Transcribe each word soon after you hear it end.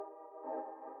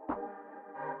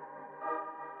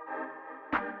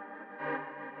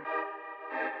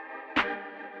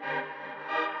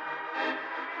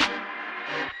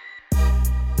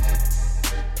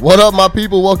What up, my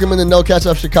people? Welcome into No Catch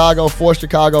Up Chicago, for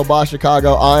Chicago, by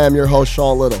Chicago. I am your host,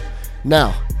 Sean Little.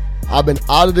 Now, I've been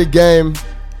out of the game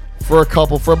for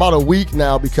about a week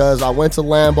now because I went to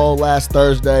Lambeau last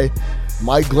Thursday.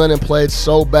 Mike Glennon played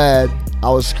so bad,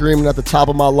 I was screaming at the top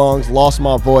of my lungs, lost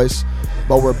my voice.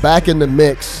 But we're back in the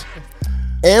mix.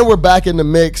 And we're back in the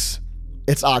mix.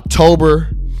 It's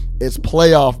October. It's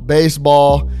playoff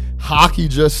baseball. Hockey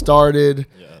just started.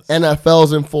 Yes.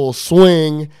 NFL's in full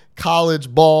swing. College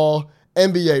ball.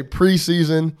 NBA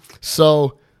preseason.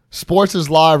 So sports is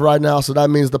live right now, so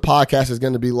that means the podcast is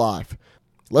going to be live.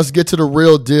 Let's get to the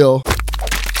real deal.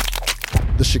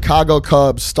 The Chicago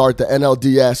Cubs start the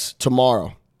NLDS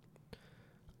tomorrow.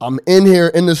 I'm in here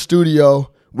in the studio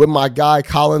with my guy,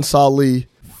 Colin Salih,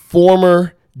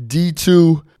 former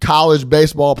D2 college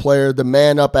baseball player, the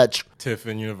man up at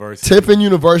Tiffin University. Tiffin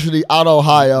University out of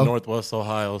Ohio. Northwest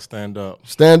Ohio, stand up.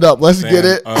 Stand up. Let's get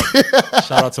it.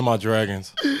 Shout out to my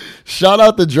Dragons. Shout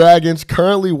out the Dragons.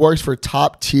 Currently works for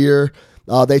Top Tier.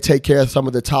 They take care of some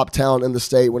of the top talent in the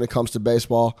state when it comes to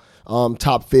baseball.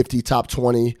 Top 50, top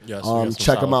 20. Yes,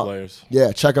 check them out. Players.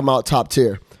 Yeah, check them out, Top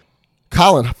Tier.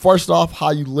 Colin, first off, how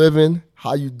you living?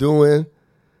 How you doing?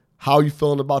 How you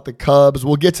feeling about the Cubs?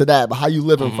 We'll get to that, but how you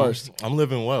living first? I'm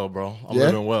living well, bro. I'm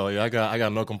living well. Yeah, I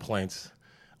got no complaints.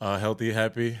 Healthy,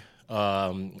 happy.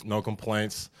 No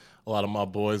complaints. A lot of my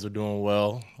boys are doing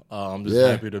well. I'm just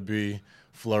happy to be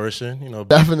flourishing.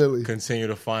 Definitely continue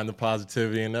to find the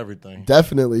positivity in everything.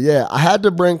 Definitely, yeah. I had to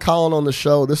bring Colin on the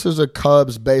show. This is a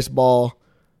Cubs baseball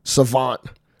savant.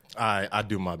 I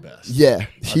do my best. Yeah,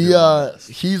 he's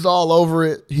all over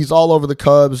it. He's all over the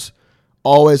Cubs.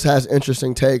 Always has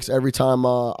interesting takes every time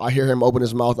I hear him open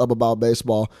his mouth up about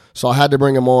baseball. So I had to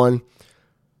bring him on.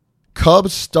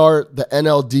 Cubs start the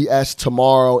NLDS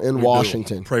tomorrow in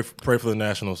Washington. Pray for the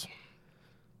Nationals.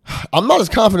 I'm not as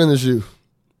confident as you,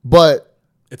 but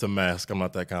it's a mask. I'm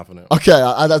not that confident. Okay,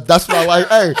 that's what I like.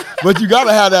 Hey, but you got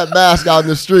to have that mask out in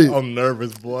the street. I'm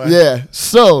nervous, boy. Yeah.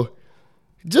 So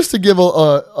just to give a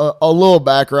little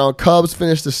background, Cubs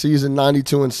finished the season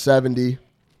 92-70.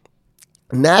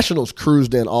 Nationals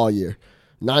cruised in all year,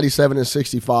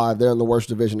 97-65. They're in the worst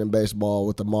division in baseball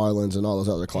with the Marlins and all those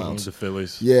other clowns. The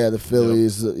Phillies. Yeah, the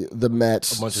Phillies, the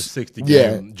Mets. A bunch of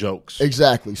 60-game jokes.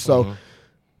 Exactly. So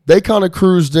they kind of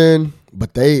cruised in,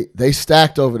 but they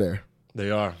stacked over there.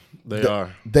 They are.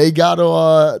 They got a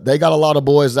lot of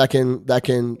boys that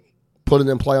can put it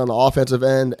in play on the offensive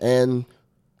end and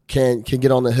can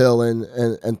get on the hill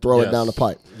and throw it down the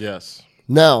pipe. Yes.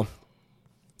 Now,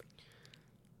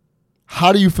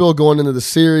 how do you feel going into the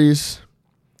series?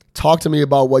 Talk to me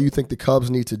about what you think the Cubs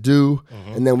need to do,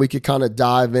 and then we could kind of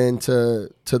dive into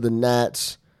the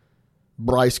Nats,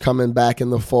 Bryce coming back in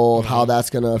the fold, how that's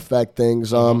going to affect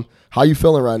things. How you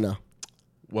feeling right now?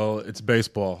 Well, it's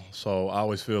baseball, so I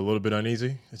always feel a little bit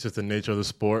uneasy. It's just the nature of the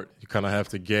sport. You kind of have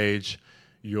to gauge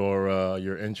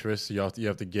your interests. You have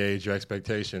to gauge your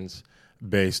expectations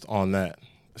based on that.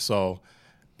 So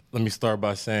let me start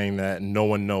by saying that no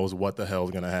one knows what the hell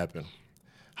is going to happen.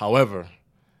 However,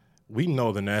 we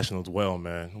know the Nationals well,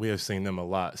 man. We have seen them a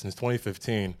lot. Since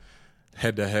 2015,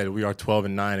 head-to-head, we are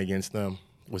 12-9 against them,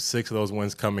 with 6 of those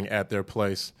wins coming at their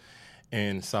place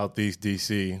in Southeast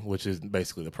D.C., which is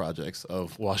basically the projects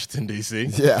of Washington,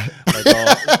 D.C. Yeah.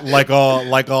 like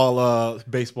all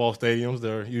baseball stadiums,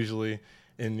 they're usually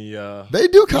in the they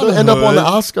do kind of end up on the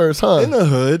outskirts, huh? In the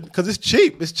hood, because it's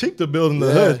cheap. It's cheap to build in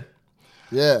the hood.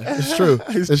 Yeah, it's true.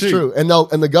 It's true. And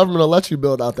the government will let you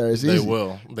build out there. It's easy. They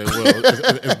will.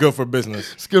 It's good for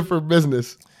business. It's good for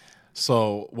business.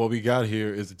 So what we got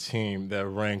here is a team that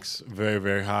ranks very,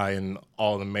 very high in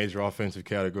all the major offensive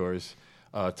categories.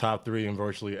 Top 3 in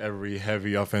virtually every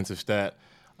heavy offensive stat.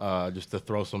 Just to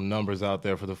throw some numbers out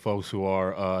there for the folks who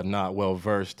are not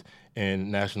well-versed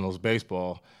in Nationals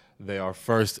baseball, they are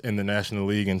first in the National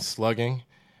League in slugging,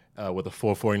 with a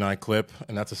 449 clip,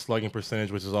 and that's a slugging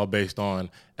percentage, which is all based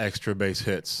on extra base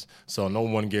hits. So no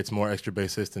one gets more extra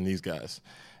base hits than these guys,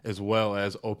 as well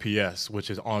as OPS,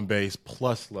 which is on base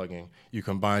plus slugging. You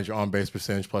combine your on base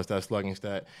percentage plus that slugging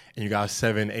stat, and you got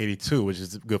 782, which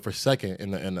is good for second in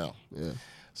the NL. Yeah.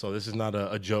 So this is not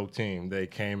a joke team. They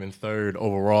came in third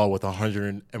overall with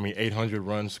 800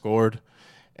 runs scored,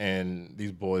 and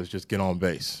these boys just get on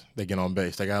base. They get on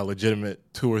base. They got a legitimate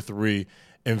 2 or 3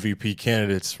 MVP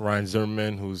candidates. Ryan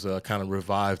Zimmerman, who's kind of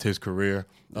revived his career,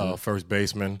 first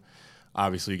baseman.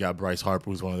 Obviously, you got Bryce Harper,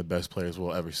 who's one of the best players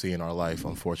we'll ever see in our life,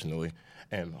 unfortunately.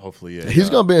 And hopefully he's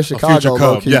going to be in Chicago.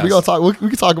 Cub, yes. We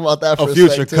can talk about that for a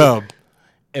future second, Cub.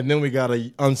 And then we got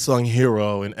an unsung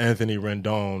hero in Anthony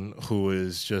Rendon, who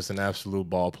is just an absolute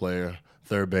ball player,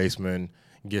 third baseman,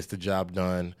 gets the job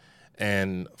done.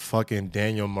 And fucking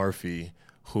Daniel Murphy,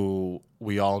 who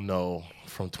we all know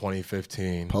from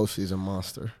 2015. Postseason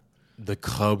monster. The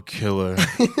Cub killer.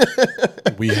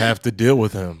 We have to deal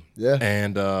with him. Yeah.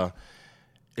 And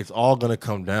it's all going to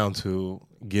come down to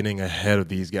getting ahead of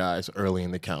these guys early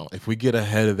in the count. If we get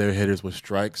ahead of their hitters with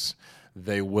strikes,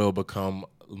 they will become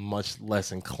much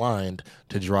less inclined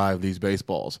to drive these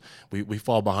baseballs. We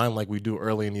fall behind like we do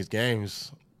early in these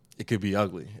games. It could be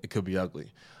ugly. It could be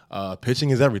ugly. Pitching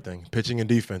is everything. Pitching and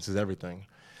defense is everything.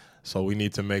 So we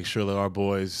need to make sure that our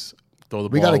boys throw the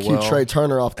ball well. We got to keep Trey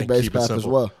Turner off the base path as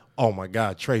well. Oh, my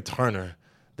God. Trey Turner,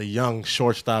 the young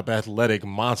shortstop athletic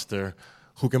monster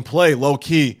who can play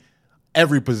low-key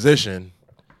every position.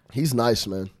 He's nice,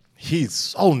 man. He's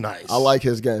so nice. I like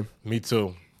his game. Me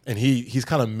too. And he's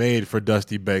kind of made for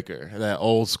Dusty Baker. That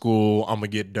old school, I'm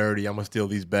going to get dirty, I'm going to steal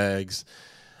these bags,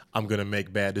 I'm going to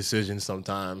make bad decisions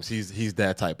sometimes. He's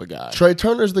that type of guy. Trey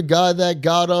Turner's the guy that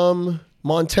got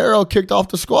Montero kicked off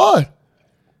the squad.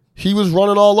 He was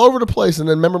running all over the place. And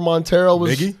then remember Montero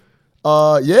was... Miggy?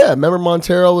 Yeah, remember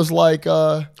Montero was like,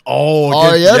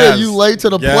 Arrieta, yes, you late to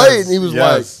the plate. And he was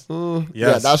like,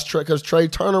 yeah, that's Trey, because Trey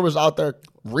Turner was out there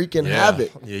wreaking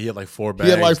havoc. Yeah, he had like 4 bags.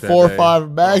 He had like 4 or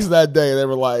 5 bags that day. They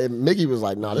were like, Miggy was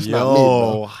like, nah, that's not me,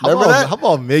 bro. Remember that? How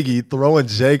about Miggy throwing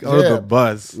Jake under the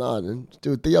bus? Nah,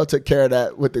 dude, Theo took care of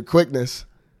that with the quickness. It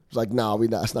was like, nah,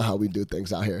 that's not how we do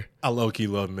things out here. I low-key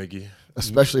love Miggy.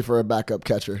 Especially for a backup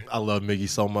catcher. I love Miggy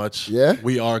so much. Yeah?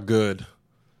 We are good.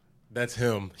 That's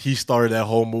him. He started that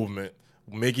whole movement.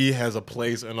 Miggy has a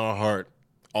place in our heart,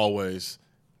 always.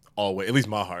 Always. At least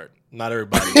my heart. Not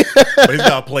everybody. But he's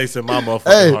got a place in my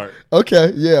motherfucking heart.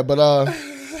 Okay, yeah, but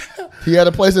he had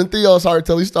a place in Theo's heart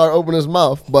till he started opening his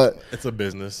mouth. But it's a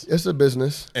business. It's a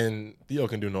business. And Theo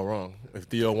can do no wrong. If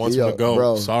Theo wants him to go,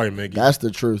 bro, sorry, Miggy. That's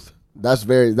the truth. That's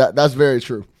very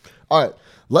true. All right,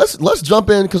 let's jump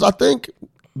in because I think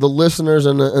the listeners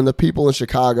and the people in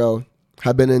Chicago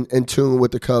have been in tune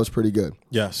with the Cubs pretty good.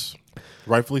 Yes,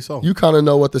 rightfully so. You kind of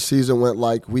know what the season went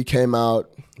like. We came out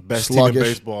best sluggish, team in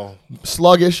baseball.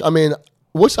 Sluggish. I mean,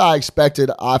 which I expected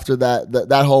after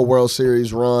that whole World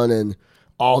Series run and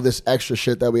all this extra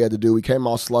shit that we had to do. We came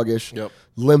out sluggish,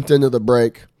 limped into the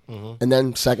break, and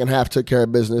then second half took care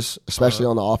of business, especially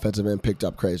on the offensive end, picked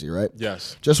up crazy, right?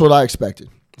 Yes. Just what I expected.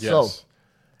 Yes.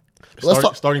 So,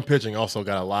 starting pitching also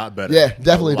got a lot better. Yeah,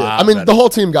 definitely did. I mean, the whole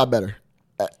team got better.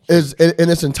 Is in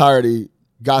its entirety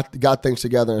got things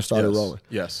together and started rolling.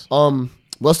 Yes.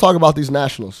 Let's talk about these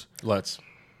Nationals. Let's.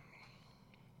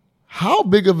 How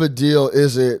big of a deal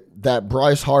is it that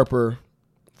Bryce Harper?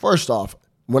 First off,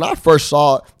 when I first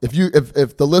saw it,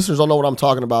 if the listeners don't know what I'm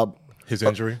talking about, his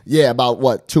injury. About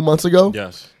what 2 months ago?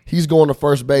 Yes. He's going to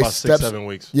first base. About 6-7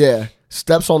 weeks. Yeah,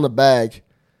 steps on the bag.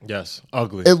 Yes,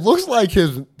 ugly. It looks like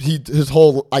his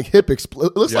whole like hip It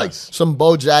looks like some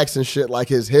Bo Jackson shit, like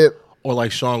his hip. Or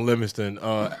like Sean Livingston,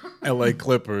 L.A.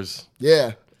 Clippers.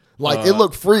 Yeah. Like, it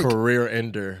looked freak. Career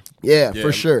ender. Yeah,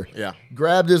 for sure. Yeah.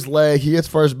 Grabbed his leg. He hits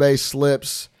first base,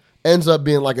 slips, ends up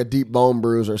being like a deep bone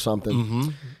bruise or something. Mm-hmm.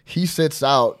 He sits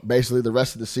out basically the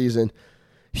rest of the season.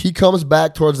 He comes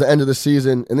back towards the end of the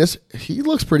season, and he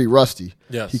looks pretty rusty.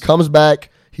 Yes. He comes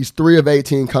back. He's 3 of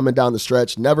 18 coming down the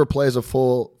stretch. Never plays a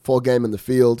full game in the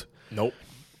field. Nope.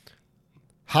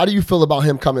 How do you feel about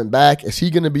him coming back? Is he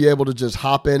going to be able to just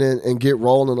hop in and get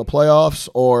rolling in the playoffs?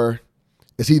 Or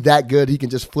is he that good he can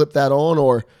just flip that on?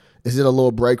 Or is it a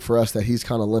little break for us that he's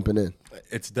kind of limping in?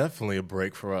 It's definitely a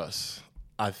break for us.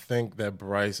 I think that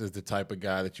Bryce is the type of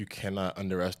guy that you cannot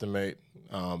underestimate.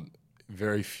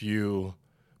 Very few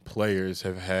players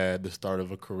have had the start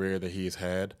of a career that he's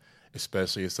had,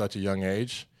 especially at such a young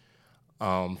age.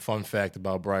 Fun fact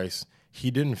about Bryce,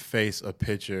 he didn't face a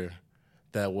pitcher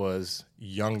that was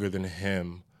younger than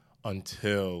him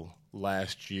until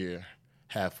last year,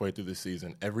 halfway through the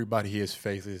season. Everybody he has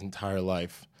faced his entire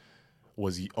life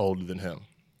was older than him.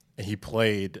 And he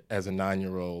played as a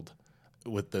 9-year-old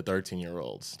with the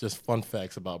 13-year-olds. Just fun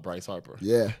facts about Bryce Harper.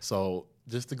 Yeah. So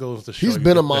just to go to show he's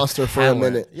been a monster for a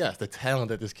minute. Yes, the talent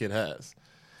that this kid has.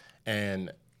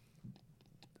 And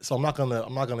so I'm not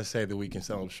gonna say that we can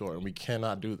sell him short, and we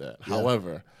cannot do that. Yeah.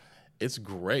 However, it's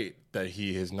great that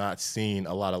he has not seen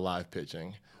a lot of live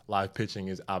pitching. Live pitching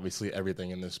is obviously everything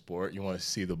in this sport. You want to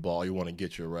see the ball. You want to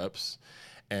get your reps.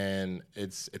 And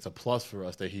it's a plus for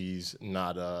us that he's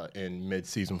not in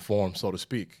mid-season form, so to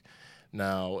speak.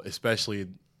 Now, especially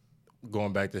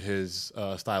going back to his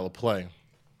style of play,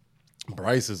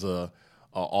 Bryce is a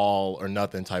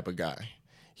all-or-nothing type of guy.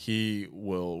 He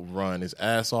will run his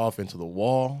ass off into the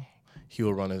wall. He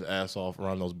will run his ass off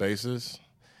around those bases.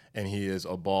 And he is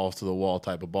a balls to the wall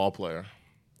type of ball player.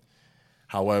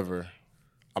 However,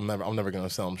 I'm never going to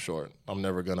sell him short. I'm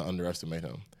never going to underestimate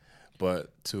him.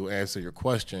 But to answer your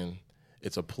question,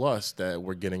 it's a plus that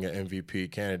we're getting an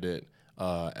MVP candidate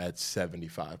at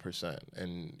 75%,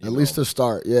 and at least to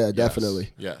start. Yeah, yes, definitely.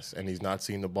 Yes, and he's not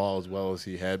seen the ball as well as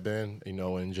he had been,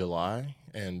 in July,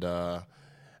 and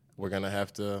we're gonna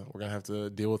have to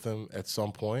deal with him at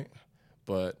some point.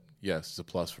 But yes, it's a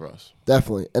plus for us.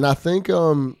 Definitely. And I think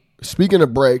speaking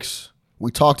of breaks, we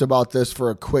talked about this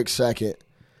for a quick second.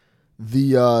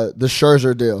 The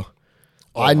Scherzer deal.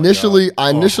 Oh I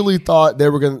initially thought they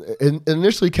were going to – it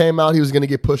initially came out he was going to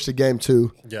get pushed to game 2.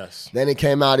 Yes. Then it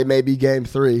came out it may be game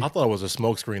 3. I thought it was a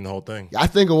smokescreen, the whole thing. I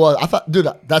think it was. I thought, dude,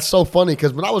 that's so funny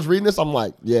because when I was reading this, I'm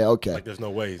like, yeah, okay. Like, there's no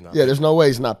way he's not. Yeah, there's no way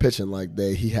he's not pitching. Like,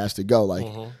 he has to go. Like,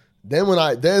 then when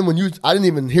I didn't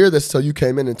even hear this till you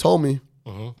came in and told me.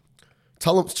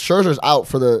 Tell him Scherzer's out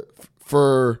for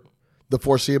the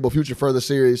foreseeable future for the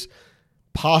series.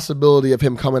 Possibility of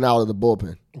him coming out of the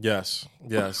bullpen. Yes.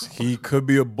 He could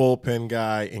be a bullpen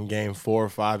guy in game 4 or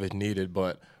 5 if needed,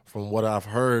 but from what I've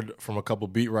heard from a couple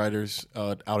beat writers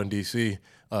out in D.C.,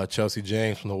 Chelsea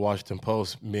James from the Washington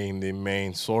Post being the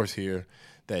main source here,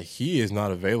 that he is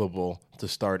not available to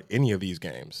start any of these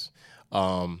games.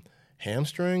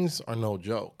 Hamstrings are no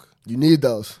joke. You need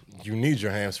those. You need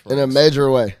your hamstrings. In a major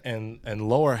way. And your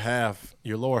lower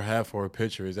half for a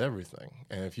pitcher is everything.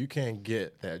 And if you can't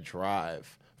get that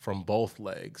drive from both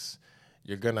legs,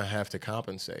 you're going to have to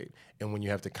compensate. And when you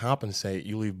have to compensate,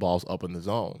 you leave balls up in the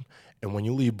zone. And when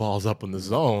you leave balls up in the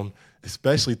zone,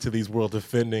 especially to these world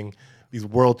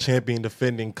champion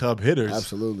defending Cub hitters,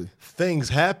 absolutely, things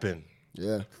happen.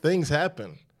 Yeah. Things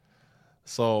happen.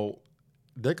 So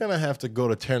they're going to have to go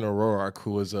to Tanner Roark,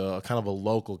 who is a kind of a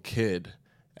local kid,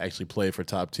 actually played for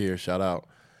Top Tier, shout out.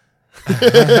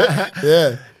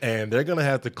 Yeah. And they're going to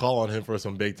have to call on him for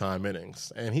some big-time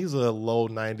innings. And he's a low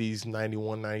 90s,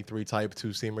 91, 93 type,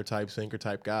 two-seamer type, sinker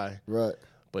type guy. Right.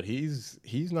 But he's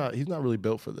not really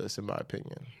built for this, in my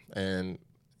opinion. And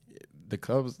the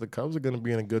Cubs are going to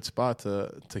be in a good spot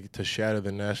to shatter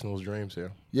the Nationals' dreams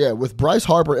here. Yeah, with Bryce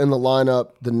Harper in the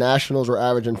lineup, the Nationals were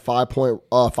averaging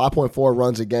 5.4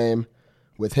 runs a game.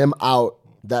 With him out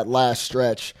that last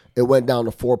stretch, it went down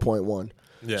to 4.1.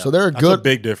 Yeah, so they're that's good. A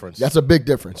big difference. That's a big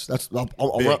difference.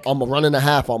 I'm a run and a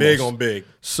half almost. Big on big.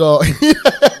 So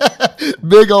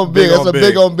big on big. That's a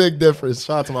big on big difference.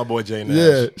 Shout out to my boy Jay Nash.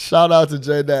 Yeah, shout out to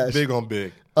Jay Nash. Big on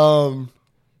big.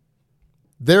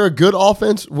 They're a good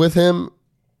offense with him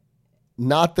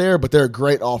not there, but they're a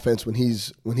great offense when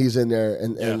he's in there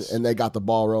and they got the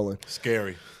ball rolling.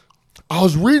 Scary. I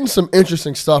was reading some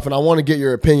interesting stuff, and I want to get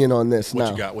your opinion on this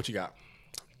now. What you got?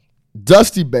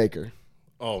 Dusty Baker.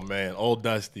 Oh, man, old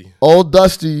Dusty. Old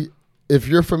Dusty, if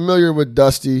you're familiar with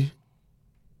Dusty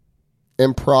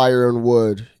and Pryor and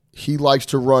Wood, he likes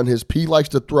to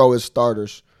throw his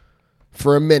starters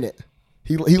for a minute.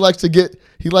 He likes to get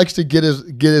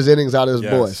his innings out of his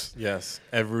boys. Yes,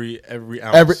 every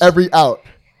ounce. Every out.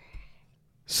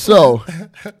 So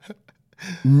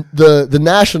the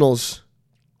Nationals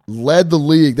led the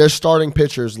league. Their starting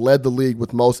pitchers led the league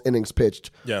with most innings pitched.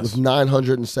 Yes. With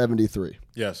 973.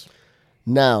 Yes.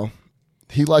 Now,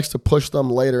 he likes to push them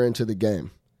later into the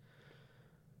game.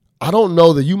 I don't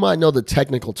know that you might know the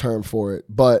technical term for it,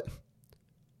 but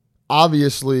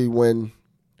obviously when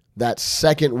that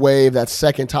second wave, that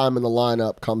second time in the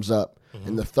lineup comes up,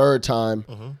 and the third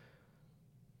time,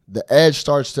 the edge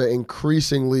starts to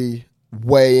increasingly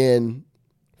weigh in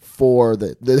for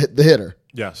the hitter.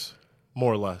 Yes,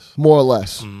 more or less. More or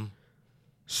less.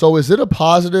 So is it a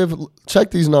positive?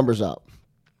 Check these numbers out.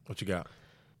 What you got?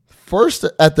 First,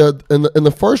 in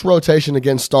the first rotation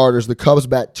against starters, the Cubs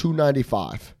bat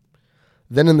 295.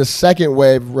 Then in the second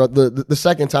wave, the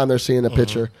second time they're seeing a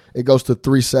pitcher, it goes to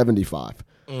 375.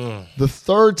 The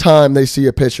third time they see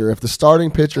a pitcher, if the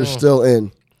starting pitcher is still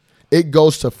in, it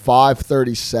goes to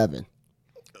 537.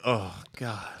 Oh,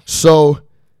 God. So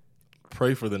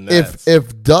pray for the Nats.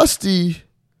 If Dusty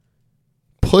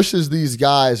pushes these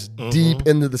guys deep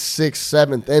into the 6th,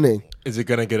 7th inning, is it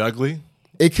going to get ugly?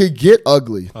 It could get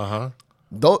ugly. Uh-huh.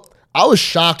 I was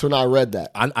shocked when I read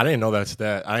that. I didn't know that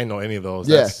stat. I didn't know any of those.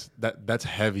 Yeah. That's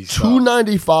heavy stuff.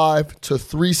 295 to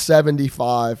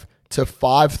 375 to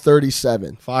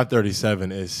 537.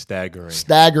 537 is staggering.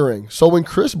 Staggering. So when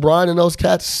Chris Bryant and those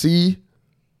cats see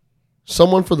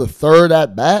someone for the third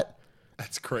at bat,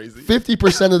 that's crazy.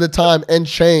 50% of the time and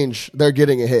change, they're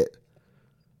getting a hit.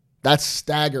 That's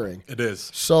staggering. It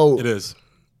is. So it is.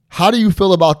 How do you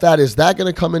feel about that? Is that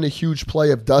going to come in a huge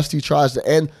play if Dusty tries to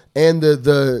and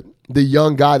the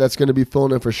young guy that's going to be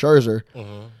filling in for Scherzer?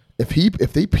 If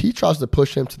he tries to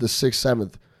push him to the 6th,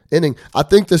 7th, inning. I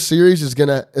think the series is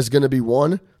gonna be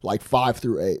won like 5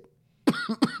 through 8.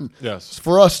 Yes.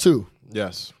 For us too.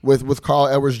 Yes. With Carl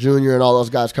Edwards Jr. and all those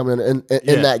guys coming in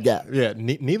that gap. Yeah.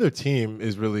 Neither team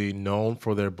is really known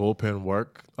for their bullpen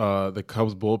work. The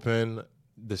Cubs bullpen,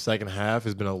 the second half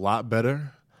has been a lot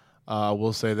better. I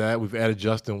will say that. We've added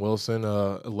Justin Wilson,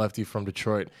 a lefty from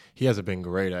Detroit. He hasn't been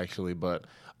great, actually. But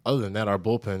other than that, our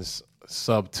bullpen's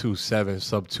sub 2.7,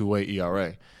 sub 2.8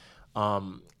 ERA.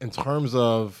 In terms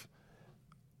of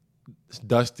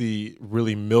Dusty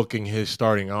really milking his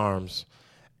starting arms,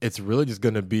 it's really just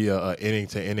going to be a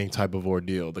inning-to-inning type of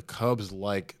ordeal. The Cubs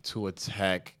like to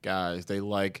attack guys. They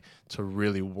like to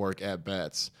really work at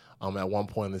bats. At one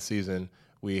point in the season,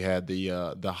 we had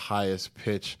the highest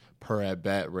pitch per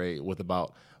at-bat rate with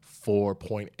about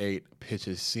 4.8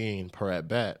 pitches seen per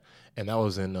at-bat, and that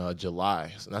was in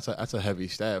July. So that's a heavy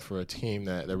stat for a team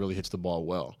that really hits the ball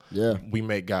well. Yeah. We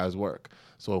make guys work.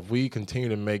 So if we continue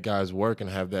to make guys work and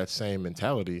have that same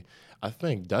mentality, I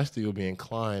think Dusty will be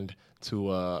inclined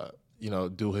to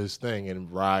do his thing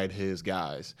and ride his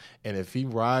guys. And if he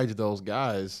rides those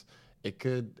guys, it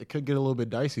could get a little bit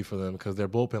dicey for them because their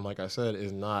bullpen, like I said,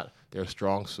 is not their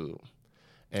strong suit.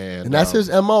 And that's his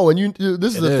MO. And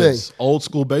this is the thing. Old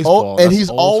school baseball. And he's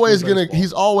always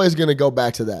gonna go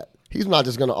back to that. He's not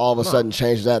just gonna all of a sudden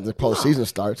change that the postseason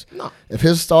starts. No. If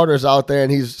his starter's out there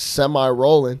and he's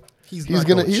semi-rolling, he's not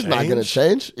gonna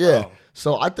change. Yeah. Oh.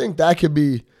 So I think that could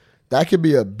be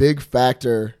a big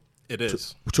factor. It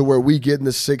is to where we get in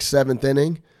the 6th, 7th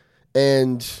inning,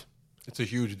 and it's a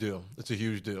huge deal.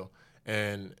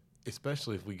 And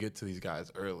especially if we get to these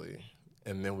guys early,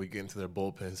 and then we get into their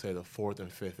bullpen, say the 4th and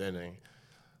 5th inning,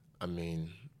 I mean,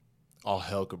 all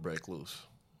hell could break loose.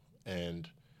 And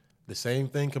the same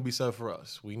thing can be said for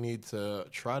us. We need to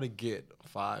try to get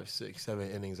 5, 6, 7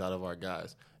 innings out of our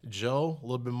guys. Joe, a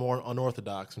little bit more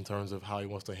unorthodox in terms of how he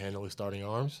wants to handle his starting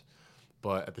arms,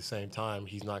 but at the same time,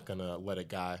 he's not going to let a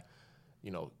guy,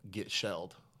 get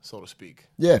shelled, so to speak.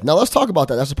 Yeah. Now let's talk about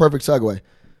that. That's a perfect segue.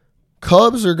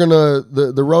 Cubs are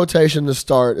the rotation to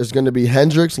start is gonna be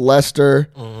Hendricks,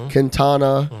 Lester,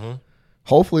 Quintana. Mm-hmm.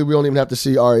 Hopefully, we don't even have to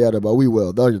see Arrieta, but we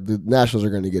will. The Nationals are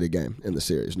going to get a game in the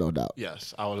series, no doubt.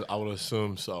 Yes, I would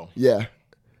assume so. Yeah.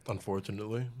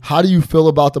 Unfortunately. How do you feel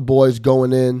about the boys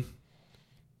going in?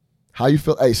 How you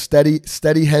feel? Hey,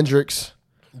 steady Hendricks.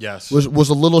 Yes. Was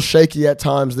a little shaky at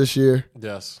times this year.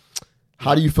 Yes.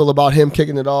 How do you feel about him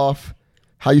kicking it off?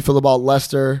 How you feel about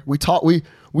Lester? We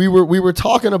were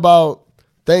talking about.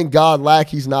 Thank God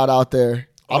Lackey's not out there.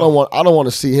 I don't want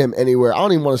to see him anywhere. I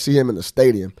don't even want to see him in the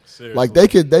stadium. Seriously. Like they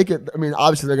could. I mean,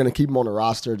 obviously they're going to keep him on the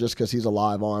roster just because he's a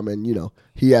live arm and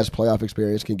he has playoff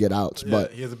experience, can get outs. Yeah,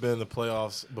 but he hasn't been in the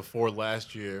playoffs before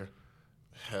last year.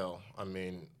 Hell, I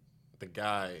mean, the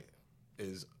guy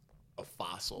is a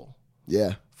fossil.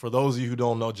 Yeah. For those of you who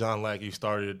don't know, John Lackey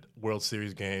started World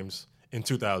Series games in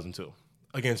 2002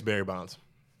 against Barry Bonds.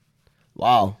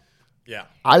 Wow. Yeah.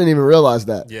 I didn't even realize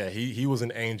that. Yeah, he was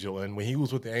an angel, and when he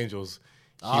was with the Angels,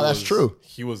 that's true.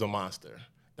 He was a monster.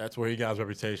 That's where he got his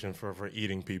reputation for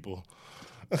eating people,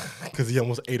 because he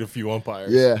almost ate a few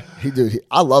umpires. Yeah,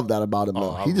 I love that about him.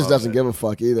 Though. I He just doesn't give a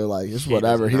fuck either. Like it's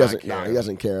whatever. He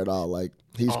doesn't care at all. Like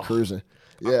he's cruising.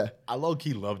 Yeah, I low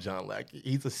key love John Lackey.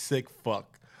 He's a sick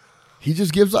fuck. He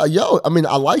just gives I mean,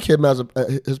 I like him as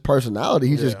his personality.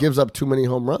 He just gives up too many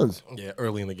home runs. Yeah,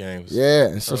 early in the games. Yeah,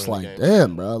 it's just like,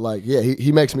 damn, bro. Like, yeah,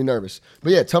 he makes me nervous.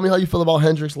 But yeah, tell me how you feel about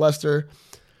Hendricks, Lester.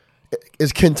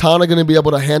 Is Quintana going to be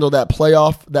able to handle that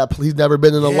playoff? That he's never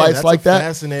been in the lights like that.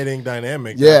 Fascinating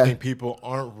dynamic. Yeah, I think people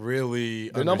aren't really.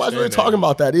 Nobody's really talking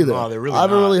about that either. No, they're really. I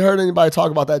haven't really heard anybody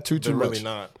talk about that too they're much. Really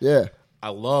not. Yeah, I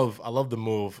love the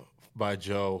move by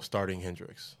Joe starting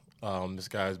Hendricks. This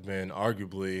guy's been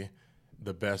arguably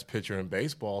the best pitcher in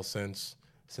baseball since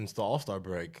the All-Star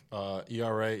break.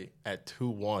 ERA at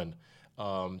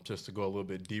 2.1. Just to go a little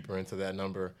bit deeper into that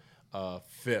number,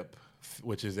 FIP,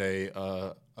 which is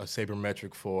a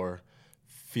sabermetric for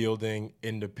fielding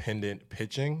independent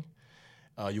pitching.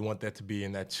 You want that to be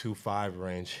in that 2.5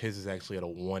 range. His is actually at a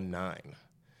 1.9.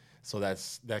 So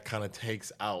that kind of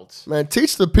takes out. Man,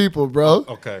 teach the people, bro.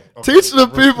 Okay. Teach the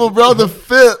people, bro. The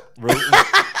FIP.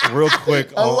 Real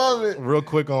quick. I love it. Real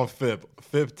quick on FIP.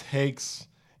 FIP takes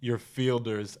your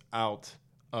fielders out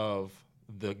of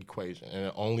the equation, and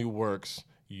it only works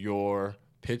your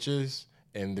pitches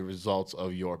and the results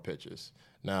of your pitches.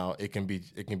 Now, it can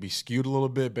be skewed a little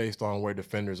bit based on where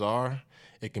defenders are.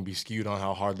 It can be skewed on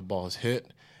how hard the ball is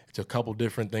hit. It's a couple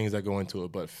different things that go into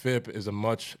it, but FIP is a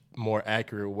much more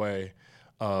accurate way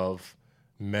of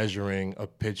measuring a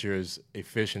pitcher's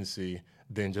efficiency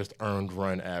than just earned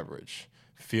run average.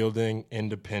 Fielding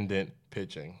independent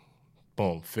pitching.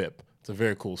 boom, FIP. It's a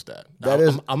very cool stat.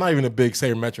 I'm not even a big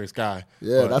sabermetrics guy.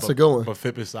 Yeah, that's a good one. But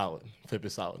FIP is solid.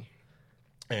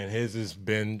 And his has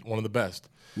been one of the best.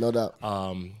 No doubt.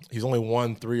 He's only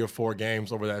won 3 or 4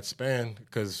 games over that span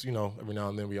because, every now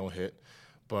and then we don't hit.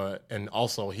 And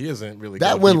also he isn't really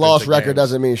that win-loss record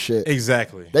doesn't mean shit.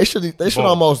 Exactly. They should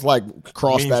almost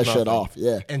cross that shit off.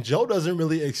 Yeah. And Joe doesn't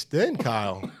really extend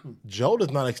Kyle. Joe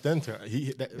does not extend to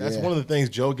that's one of the things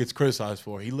Joe gets criticized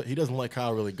for. He doesn't let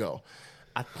Kyle really go.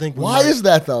 I think why is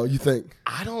that though? You think?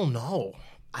 I don't know.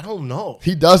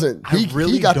 He doesn't.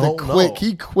 He got don't the quick. know.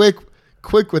 He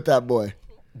quick with that boy.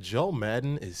 Joe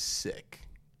Madden is sick,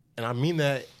 and I mean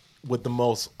that with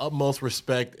the utmost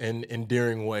respect and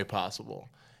endearing way possible.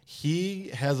 He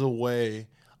has a way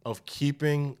of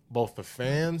keeping both the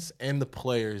fans and the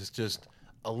players just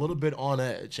a little bit on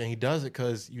edge, and he does it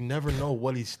because you never know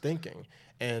what he's thinking.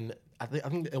 And I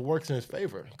think it works in his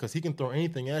favor because he can throw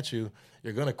anything at you.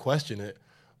 You're gonna question it,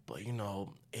 but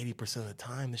 80% of the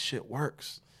time the shit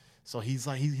works. So he's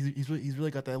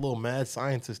really got that little mad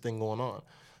scientist thing going on.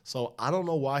 So I don't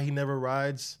know why he never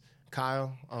rides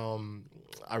Kyle.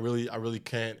 I really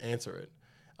can't answer it.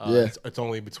 It's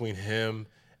only between him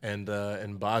and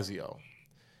Bazio,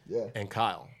 and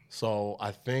Kyle. So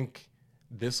I think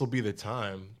this will be the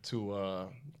time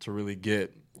to really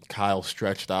get Kyle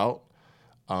stretched out.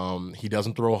 He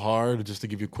doesn't throw hard. Just to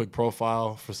give you a quick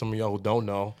profile for some of y'all who don't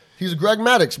know, he's Greg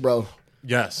Maddux, bro.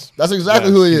 Yes, that's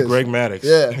exactly who he is. Greg Maddux.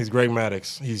 Yeah, he's Greg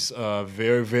Maddux. He's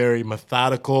very, very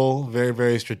methodical, very,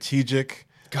 very strategic.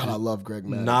 God, I love Greg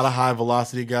Maddux. Not a high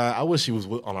velocity guy. I wish he was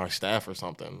on our staff or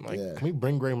something. Can we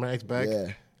bring Greg Maddux back?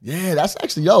 Yeah, that's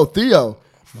actually Theo.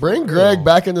 Bring Greg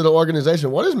back into the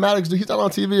organization. What does Maddux do? He's not on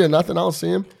TV or nothing. I don't see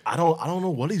him. I don't know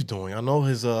what he's doing. I know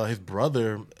his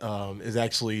brother is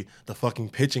actually the fucking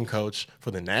pitching coach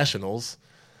for the Nationals.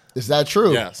 Is that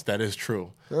true? Yes, that is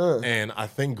true. And I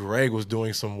think Greg was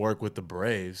doing some work with the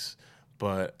Braves,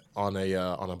 but on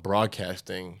a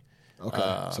broadcasting.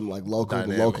 Okay, some local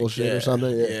dynamic. shit or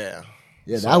something.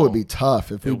 Yeah, so, that would be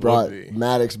tough if we brought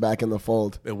Maddux back in the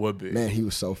fold. It would be. Man, he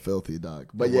was so filthy, dog.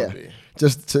 But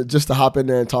just to hop in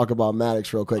there and talk about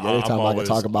Maddux real quick. Anytime I can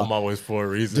talk about, I'm always for a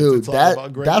reason. Dude, to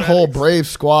talk about that whole Brave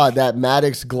squad, that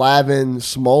Maddux, Glavine,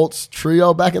 Smoltz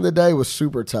trio back in the day was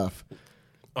super tough.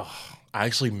 I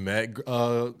actually met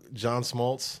John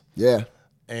Smoltz. Yeah,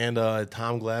 and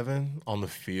Tom Glavine on the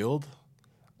field.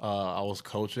 I was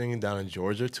coaching down in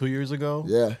Georgia 2 years ago.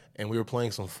 Yeah. And we were playing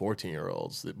some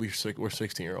 14-year-olds. We're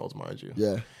 16-year-olds, mind you.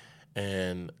 Yeah.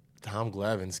 And Tom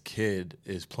Glavine's kid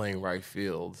is playing right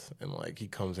field, and he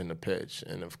comes in the pitch,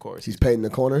 and of course he's painting the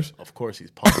corners. Of course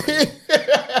he's punting.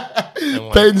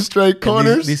 Painting straight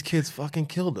corners. These kids fucking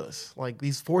killed us.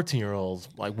 These 14-year-olds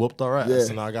whooped our ass. Yeah.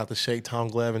 And I got to shake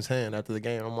Tom Glavine's hand after the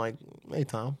game. I'm like, hey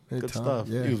Tom, good Tom. Stuff.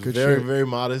 Yeah, he was very, very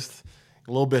modest.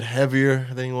 A little bit heavier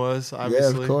than he was,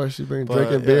 obviously. Yeah, of course. You've been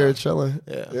drinking beer, chilling.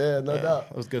 Yeah, no doubt.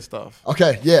 It was good stuff.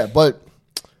 Okay, yeah, but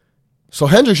so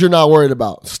Hendricks, you're not worried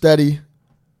about. Steady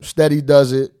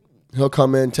does it. He'll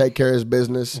come in, take care of his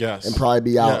business, and probably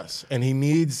be out. Yes, and he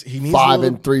needs 5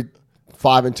 and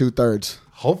 2/3.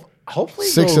 Hopefully,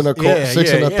 6 and a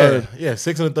third. Yeah,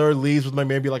 6 and a third leads with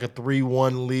maybe a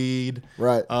 3-1 lead.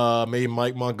 Right. Maybe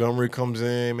Mike Montgomery comes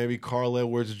in. Maybe Carl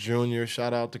Edwards Jr.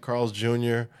 Shout out to Carl's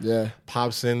Jr. Yeah.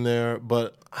 Pops in there.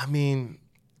 But I mean,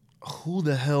 who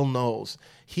the hell knows?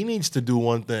 He needs to do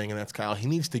one thing, and that's Kyle. He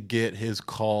needs to get his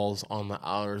calls on the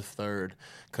outer third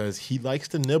because he likes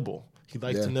to nibble.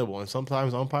 And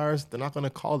sometimes umpires, they're not going to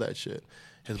call that shit.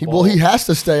 He has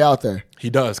to stay out there.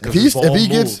 He does if he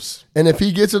gets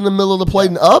in the middle of the plate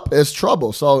and up, it's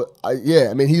trouble. So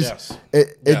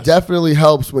it definitely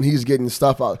helps when he's getting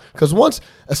stuff out because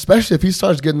especially if he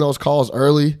starts getting those calls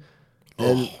early,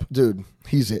 and dude,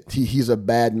 he's a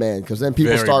bad man because then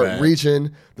people start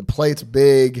reaching. The plate's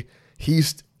big.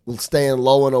 He's staying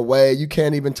low and away. You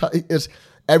can't even touch.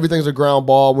 Everything's a ground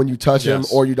ball when you touch him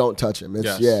or you don't touch him.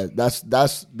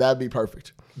 That'd be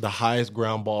perfect. The highest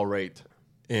ground ball rate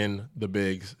in the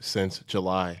bigs since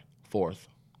July 4th.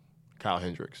 Kyle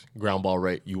Hendricks. Ground ball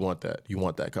rate. You want that. You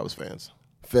want that, Cubs fans.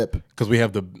 FIP. Because we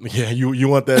have you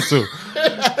want that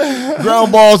too.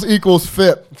 Ground balls equals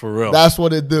FIP. For real. That's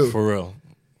what it do. For real.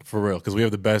 Because we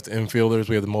have the best infielders.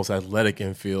 We have the most athletic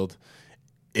infield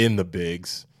in the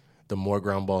bigs. The more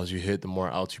ground balls you hit, the more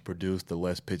outs you produce, the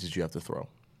less pitches you have to throw.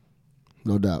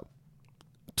 No doubt.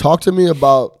 Talk to me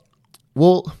about,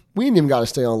 we ain't even got to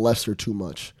stay on Lester too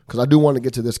much because I do want to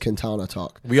get to this Quintana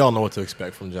talk. We all know what to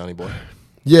expect from Johnny Boy.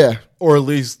 Yeah. Or at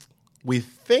least we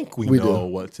think we know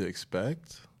what to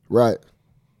expect. Right.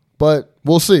 But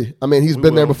we'll see. I mean, he's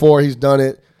been there before. He's done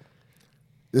it.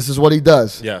 This is what he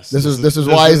does. Yes. This is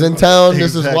why he's in town.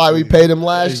 This is why we paid him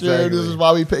last year. Exactly. This is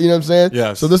why we paid. You know what I'm saying?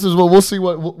 Yes. So this is what we'll see.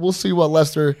 We'll see what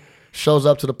Lester shows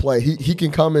up to the plate. He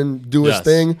can come and do his Yes.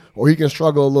 thing, or he can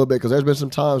struggle a little bit because there's been some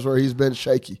times where he's been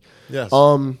shaky. Yes.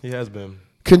 He has been.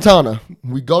 Quintana,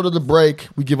 we go to the break.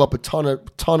 We give up a ton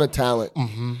of talent.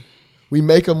 Mm-hmm. We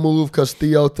make a move because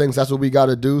Theo thinks that's what we got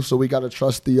to do. So we got to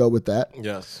trust Theo with that.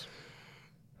 Yes.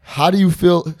 How do you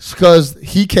feel? Because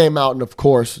he came out and, of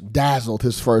course, dazzled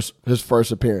his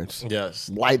first appearance. Yes.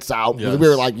 Lights out. Yes. We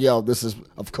were like, yo, this is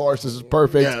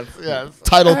perfect. Yes.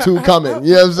 Title 2 coming.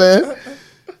 You know what I'm saying?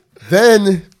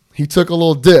 Then he took a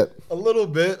little dip. A little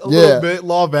bit.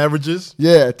 Law of averages.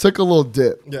 Yeah, took a little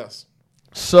dip. Yes.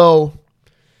 So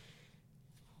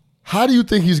how do you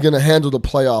think he's going to handle the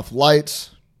playoff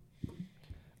lights?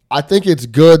 I think it's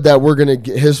good that we're going to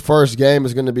get his first game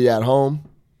is going to be at home.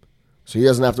 So he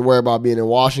doesn't have to worry about being in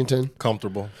Washington.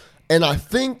 Comfortable. And I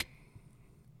think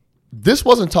this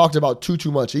wasn't talked about too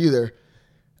much either.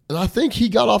 And I think he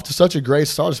got off to such a great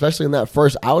start, especially in that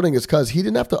first outing, is because he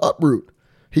didn't have to uproot.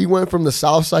 He went from the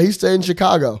south side. He stayed in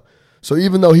Chicago. So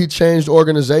even though he changed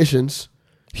organizations,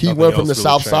 he Nothing went from else the really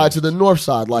south side changed. to the north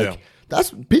side. Like Yeah.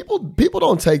 that's people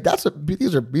don't take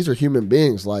these are human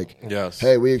beings. Like, Yes.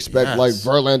 hey, we expect Yes. like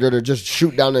Verlander to just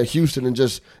shoot down to Houston and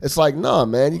just it's like, nah,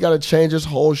 man, you got to change his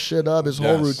whole shit up, his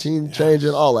whole Yes. routine, change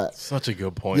it, all that. Such a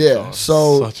good point. Yeah, Sean.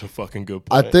 so such a fucking good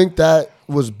I point. think that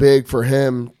was big for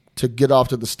him to get off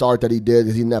to the start that he did.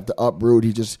 He didn't have to uproot.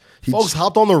 He folks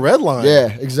hopped on the red line. yeah,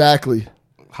 exactly.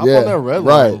 Hop on that red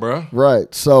line, bro.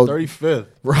 Right. So 35th.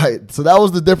 right. So that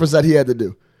was the difference that he had to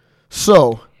do.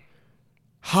 So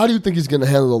how do you think he's going to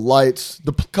handle the lights?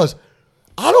 Because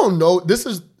I don't know.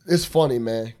 It's funny,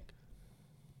 man.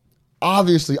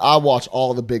 Obviously, I watch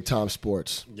all the big time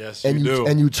sports. Yes, and you do.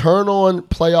 And you turn on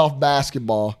playoff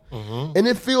basketball, Mm-hmm. and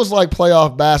it feels like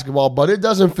playoff basketball, but it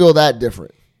doesn't feel that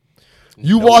different.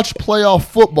 You watch playoff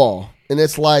football, and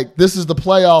it's like this is the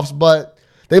playoffs, but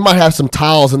they might have some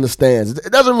towels in the stands.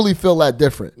 It doesn't really feel that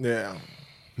different. Yeah.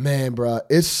 Man, bro,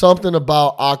 it's something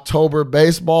about October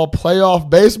baseball, playoff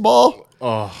baseball.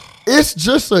 Oh, It's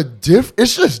just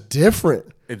it's just different.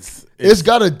 it's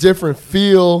Got a different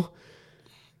feel.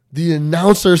 The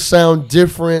announcers sound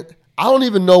different. I don't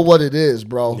even know what it is,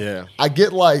 bro. Yeah. I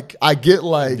get like Yeah,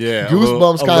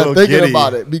 goosebumps a kind little of thinking giddy.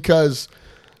 about it because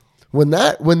when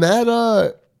they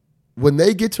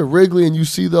get to Wrigley and you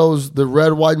see the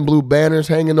red, white, and blue banners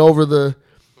hanging over the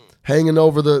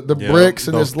Yeah, bricks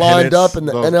and those it's lined pennants, up and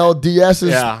the those- NLDS is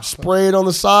Yeah. sprayed on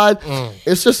the side.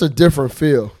 It's just a different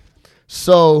feel.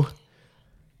 So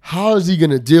how is he going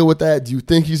to deal with that? Do you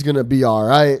think he's going to be all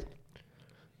right?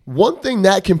 One thing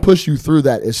that can push you through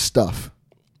that is stuff.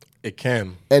 it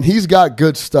can. And he's got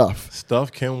good stuff.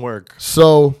 Stuff can work.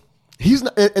 So he's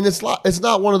not, and it's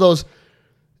not one of those.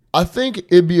 I think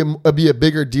it'd be a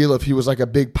bigger deal if he was like a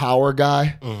big power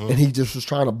guy and he just was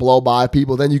trying to blow by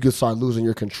people. Then you could start losing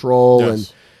your control, Yes.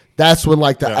 and that's when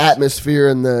like the Yes. atmosphere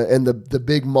and the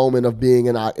big moment of being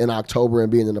in October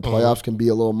and being in the playoffs can be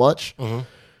a little much.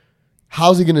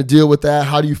 How's he going to deal with that?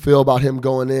 How do you feel about him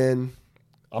going in?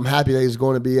 I'm happy that he's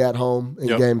going to be at home in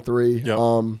Yep. Game 3. Yep.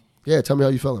 Yeah, tell me how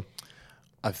you feeling.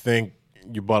 I think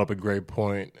you brought up a great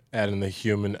point, adding the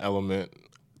human element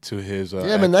to his.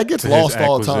 Yeah, man, that gets to his lost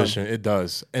all the time. acquisition. It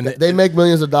does, and They make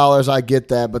millions of dollars. I get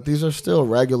that, but these are still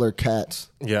regular cats.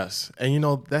 yes, and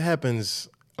that happens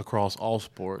across all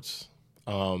sports.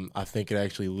 I think it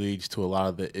actually leads to a lot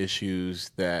of the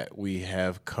issues that we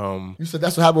have come. You said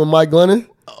that's what happened with Mike Glennon?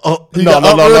 Oh He no!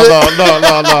 got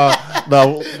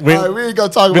No! We, All right, we ain't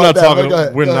gonna talk we're about not that. talking. but go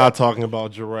ahead, We're go not talking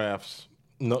about giraffes.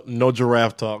 No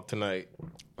giraffe talk tonight.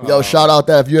 ahead. Yo, shout out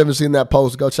that if you haven't seen that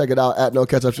post, go check it out at No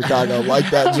Catch Up Chicago. Like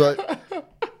that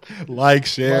joint, Like,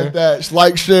 share, like that,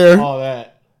 like share. all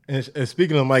that. And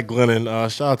speaking of Mike Glennon,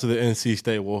 shout out to the NC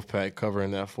State Wolfpack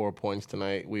covering that 4 points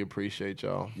tonight. We appreciate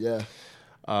y'all. Yeah,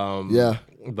 Yeah,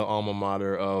 the alma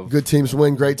mater of good teams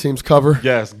win, great teams cover.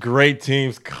 Yes, great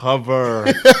teams cover.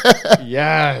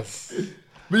 Yes,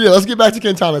 But yeah, let's get back to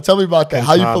Quintana. Tell me about that.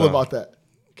 How you feel Quintana. about that?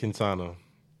 Quintana.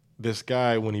 This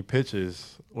guy, when he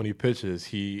pitches,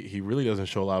 he really doesn't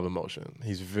show a lot of emotion.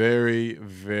 He's very,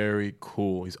 very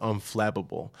cool. He's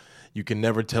unflappable. You can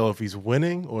never tell if he's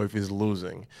winning or if he's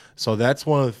losing. So that's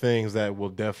one of the things that will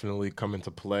definitely come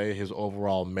into play. His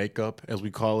overall makeup, as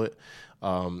we call it,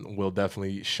 will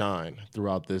definitely shine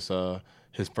throughout this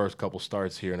his first couple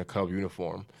starts here in a Cub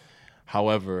uniform.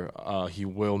 However, he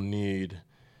will need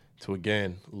to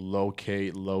again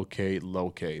locate.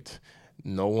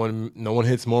 No one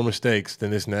hits more mistakes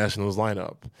than this Nationals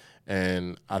lineup.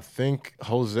 And I think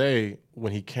Jose,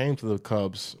 when he came to the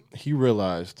Cubs, he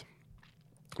realized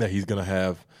that he's going to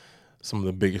have some of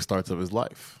the biggest starts of his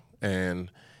life.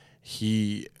 And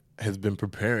he has been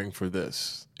preparing for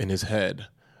this in his head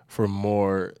for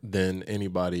more than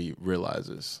anybody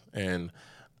realizes. And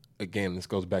again, this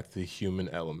goes back to the human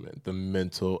element, the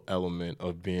mental element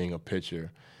of being a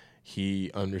pitcher.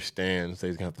 He understands that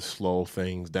he's going to have to slow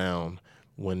things down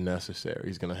when necessary.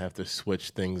 He's going to have to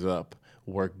switch things up,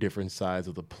 work different sides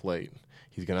of the plate.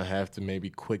 He's going to have to maybe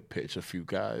quick pitch a few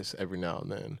guys every now and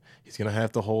then. He's going to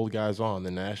have to hold guys on.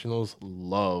 The Nationals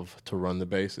love to run the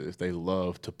bases. They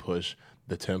love to push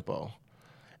the tempo.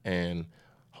 And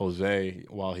Jose,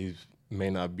 while he may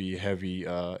not be heavy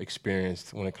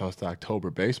experienced when it comes to October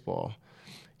baseball,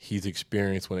 he's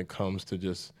experienced when it comes to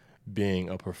just being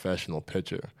a professional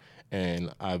pitcher.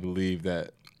 And I believe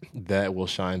that will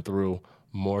shine through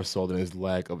more so than his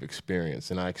lack of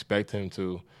experience. And I expect him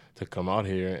to come out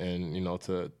here and,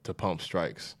 to pump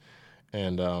strikes.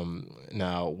 And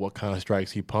now what kind of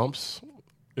strikes he pumps,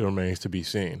 it remains to be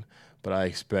seen. But I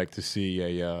expect to see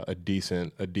a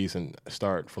decent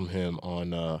start from him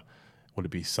on would it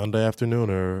be Sunday afternoon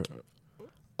or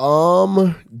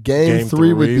game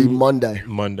three would be Monday.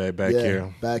 Monday back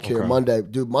here. Okay. Monday.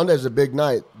 Dude, Monday's a big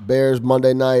night. Bears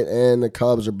Monday night and the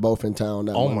Cubs are both in town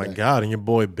that Monday. My God, and your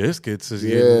boy Biscuits is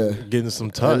getting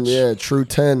some touch. And true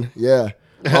 10. Yeah.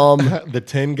 The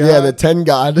 10 guy? Yeah, the 10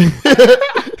 god.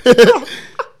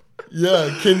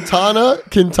 Yeah,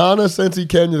 Quintana, since he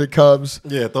came to the Cubs.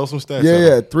 Yeah, throw some stats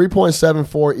out.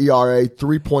 3.74 ERA,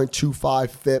 3.25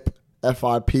 FIP,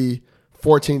 FIP,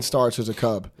 14 starts as a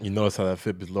Cub. You notice how that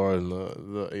FIP is lower than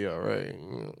the ERA.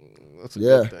 That's a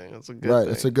good thing. That's a good thing.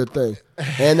 It's a good thing.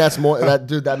 And that's more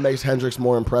that makes Hendricks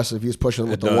more impressive. He's pushing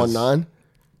with the 1.9.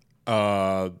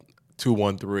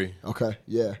 2.13. Okay.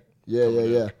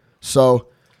 Yeah. So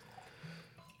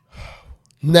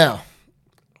now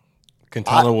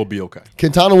Quintana will be okay.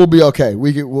 Quintana will be okay.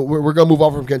 We're gonna move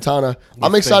on from Quintana.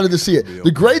 I'm excited to see it. Okay.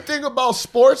 The great thing about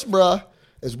sports, bruh,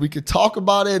 is we could talk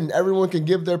about it and everyone can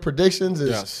give their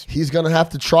predictions. He's gonna have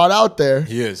to trot out there.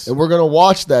 He is, and we're gonna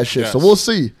watch that shit. Yes. So we'll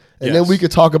see, and then we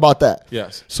could talk about that.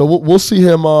 Yes. So we'll see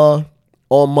him on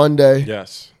Monday.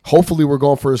 Yes. Hopefully we're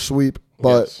going for a sweep,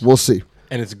 but we'll see.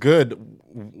 And it's good.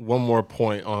 One more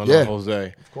point on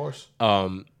Jose. Of course.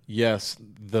 Yes,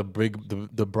 the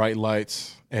bright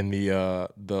lights and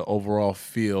the overall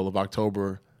feel of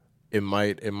October, it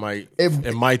might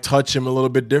touch him a little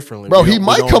bit differently. Bro, he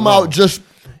might come out just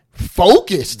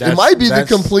focused. It might be the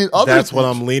complete other. That's what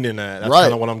I'm leaning at. That's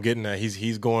kind of what I'm getting at.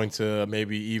 He's going to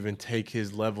maybe even take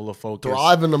his level of focus,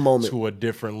 thrive in the moment, to a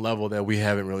different level that we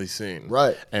haven't really seen.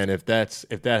 Right. And if that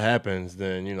happens,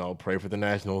 then pray for the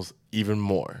Nationals even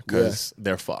more because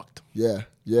they're fucked. Yeah.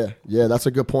 That's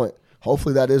a good point.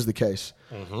 Hopefully that is the case.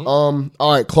 Mm-hmm. All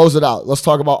right, close it out. Let's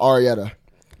talk about Arrieta.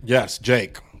 Yes,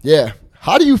 Jake. Yeah.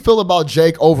 How do you feel about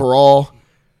Jake overall?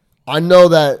 I know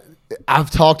that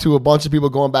I've talked to a bunch of people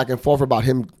going back and forth about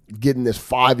him getting this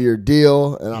 5-year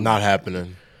deal. And not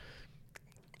happening.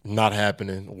 Not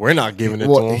happening. We're not giving it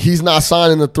to him. He's not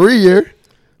signing the 3-year.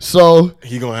 So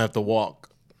he's going to have to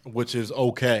walk, which is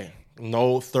okay.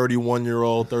 No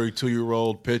 31-year-old,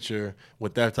 32-year-old pitcher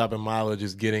with that type of mileage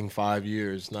is getting 5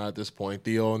 years. Not at this point.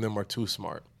 Theo and them are too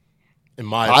smart, in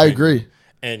my opinion. I agree.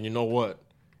 And you know what?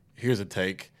 Here's a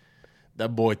take.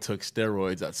 That boy took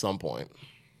steroids at some point.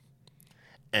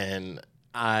 And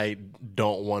I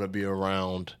don't want to be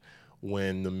around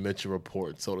when the Mitchell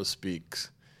report, so to speak.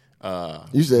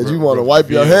 You said you want to wipe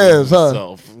your hands,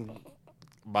 huh?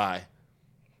 Bye.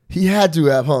 He had to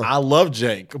have, huh? I love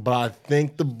Jake, but I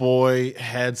think the boy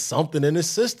had something in his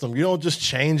system. You don't just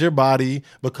change your body,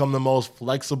 become the most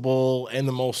flexible and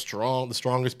the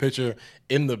strongest pitcher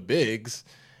in the bigs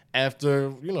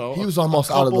after, he was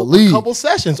almost out of the league. A couple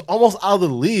sessions, almost out of the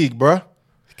league, bruh.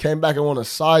 Came back and won a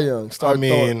Cy Young.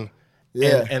 And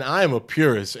I am a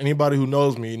purist. Anybody who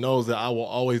knows me knows that I will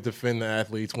always defend the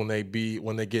athletes when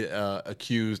they get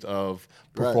accused of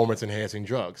performance-enhancing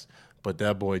drugs. But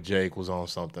that boy Jake was on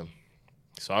something.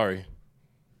 Sorry.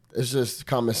 It's just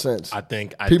common sense. I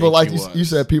think you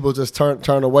said people just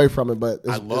turn away from it, but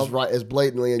it's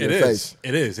blatantly in your face.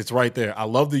 It is. It's right there. I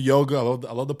love the yoga.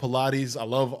 I love the Pilates. I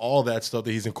love all that stuff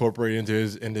that he's incorporated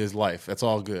into his life. That's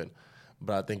all good.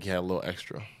 But I think he had a little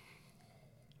extra.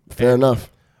 Fair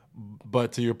enough.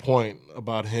 But to your point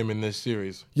about him in this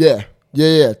series. Yeah.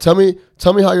 Tell me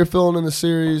how you're feeling in the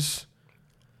series.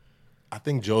 I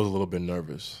think Joe's a little bit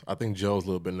nervous. when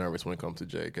it comes to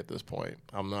Jake at this point.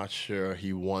 I'm not sure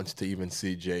he wants to even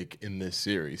see Jake in this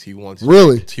series. He wants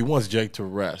Jake to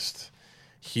rest.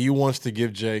 He wants to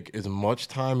give Jake as much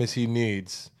time as he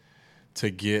needs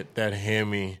to get that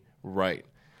hammy right.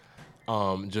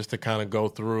 just to kind of go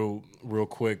through real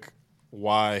quick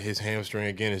why his hamstring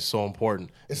again is so important.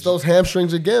 It's those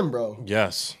hamstrings again, bro.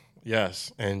 Yes,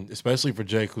 and especially for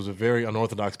Jake, who's a very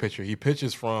unorthodox pitcher. He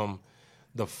pitches from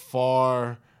the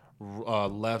far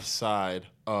left side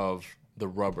of the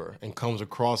rubber and comes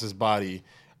across his body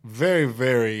very,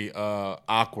 very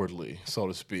awkwardly, so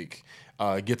to speak.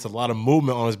 Gets a lot of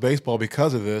movement on his baseball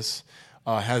because of this.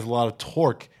 Has a lot of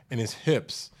torque in his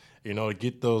hips. To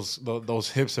get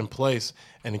those hips in place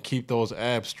and to keep those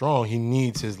abs strong, he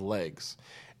needs his legs.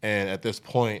 And at this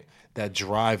point, that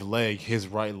drive leg, his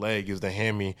right leg, is the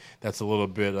hammy that's a little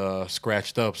bit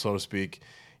scratched up, so to speak.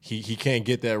 He can't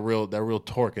get that real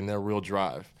torque and that real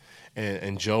drive.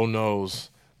 And Joe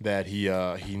knows that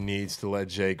he needs to let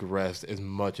Jake rest as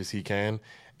much as he can,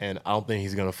 and I don't think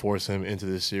he's going to force him into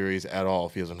this series at all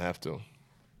if he doesn't have to.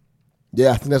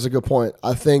 Yeah, I think that's a good point.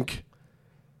 I think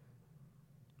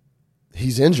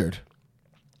he's injured,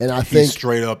 and I think he's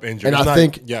straight up injured. And I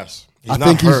think yes, I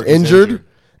think he's injured,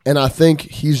 and I think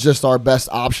he's just our best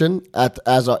option as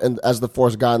the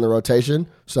fourth guy in the rotation.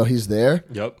 So he's there.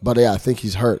 Yep. But yeah, I think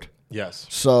he's hurt. Yes.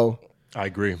 So I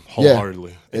agree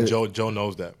wholeheartedly, and Joe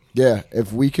knows that. Yeah,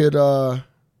 if we could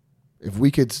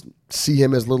see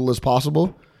him as little as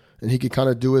possible, and he could kind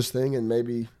of do his thing, and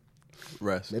maybe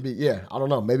rest. Maybe I don't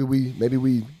know. Maybe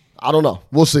we I don't know.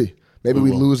 We'll see. Maybe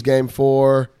we lose game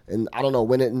 4, and I don't know,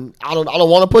 win it. And I don't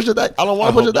want to push it that. I don't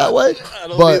want to push it that way. I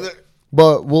don't either.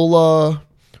 But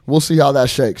we'll see how that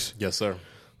shakes. Yes, sir.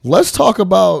 Let's talk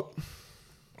about.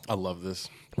 I love this.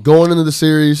 Going into the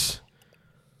series,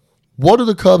 what do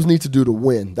the Cubs need to do to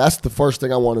win? That's the first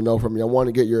thing I want to know from you. I want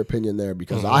to get your opinion there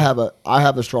because I have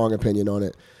a strong opinion on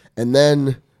it. And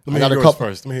then Let me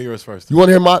hear yours first. You want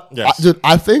to hear my? Yes. Dude,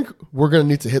 I think we're going to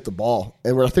need to hit the ball,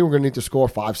 and I think we're going to need to score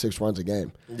 5-6 runs a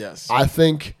game. Yes. I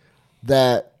think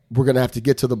that we're going to have to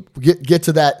get to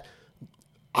that.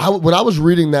 When I was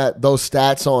reading those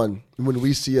stats on when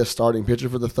we see a starting pitcher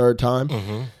for the third time,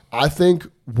 I think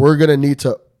we're going to need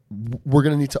to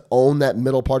own that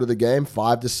middle part of the game,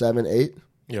 5 to 7, 8.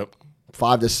 Yep.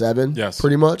 5 to 7. Yes.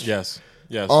 Pretty much. Yes.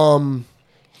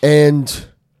 And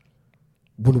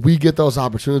when we get those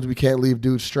opportunities, we can't leave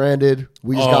dudes stranded.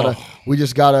 We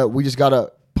just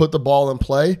gotta put the ball in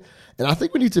play. And I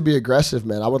think we need to be aggressive,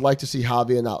 man. I would like to see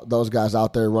Javi and those guys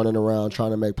out there running around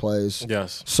trying to make plays.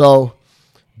 Yes. So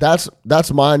that's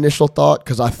my initial thought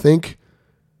because I think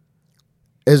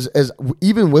as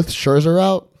even with Scherzer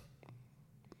out,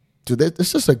 dude,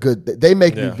 it's just a good. They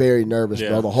make me very nervous,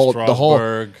 bro. The whole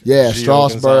Strasburg,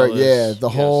 Strasburg, Gonzalez,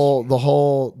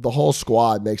 the whole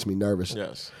squad makes me nervous.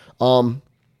 Yes.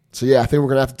 So yeah, I think we're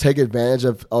gonna have to take advantage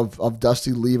of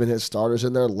Dusty leaving his starters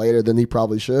in there later than he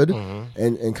probably should,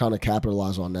 and kind of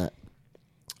capitalize on that.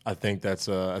 I think that's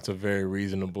a very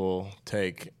reasonable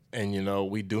take, and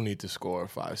we do need to score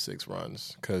 5-6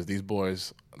 runs because these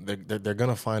boys they're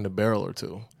gonna find a barrel or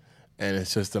two, and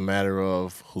it's just a matter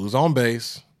of who's on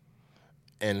base,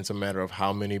 and it's a matter of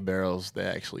how many barrels they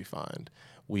actually find.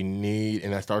 We need,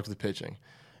 and that starts with pitching.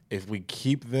 If we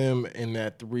keep them in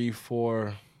that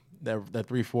 3-4. That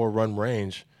 3-4 run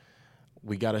range,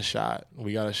 we got a shot.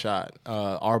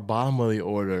 Our bottom of the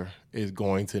order is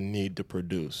going to need to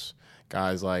produce.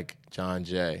 Guys like John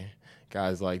Jay,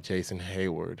 guys like Jason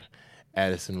Hayward,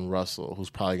 Addison Russell,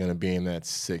 who's probably going to be in that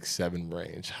 6-7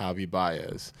 range, Javi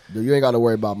Baez. Dude, you ain't got to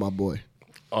worry about my boy.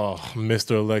 Oh,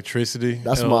 Mr. Electricity.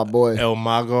 That's my boy. El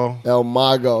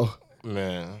Mago.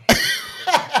 Man.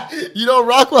 You don't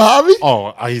rock with Javi?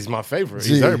 Oh, he's my favorite.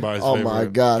 He's everybody's favorite. Oh, my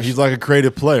gosh. He's like a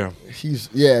creative player. He's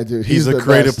a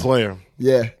creative player.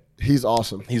 Yeah, he's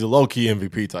awesome. He's a low-key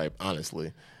MVP type,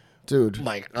 honestly. Dude.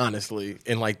 Like, honestly,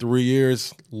 in like 3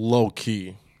 years,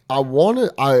 low-key. I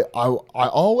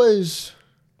always...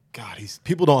 God,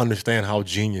 people don't understand how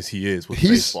genius he is with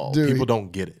baseball. Dude, people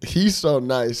don't get it. He's so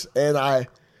nice. And I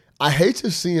hate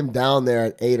to see him down there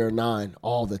at 8 or 9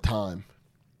 all the time.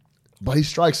 But he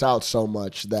strikes out so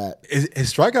much that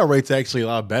his strikeout rate's actually a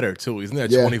lot better too. He's in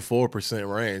that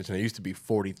 24% range, and it used to be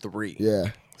 43. Yeah,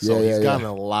 so he's gotten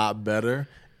a lot better.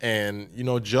 And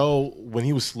Joe, when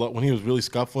he was really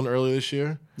scuffling earlier this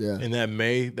year, in that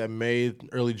May,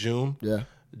 early June,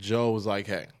 Joe was like,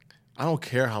 "Hey, I don't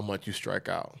care how much you strike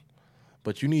out,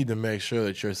 but you need to make sure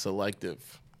that you're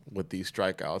selective with these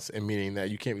strikeouts, and meaning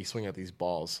that you can't be swinging at these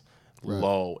balls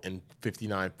low and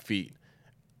 59 feet."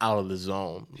 Out of the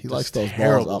zone. He likes those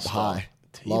balls up high.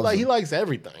 He likes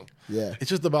everything. Yeah.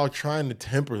 It's just about trying to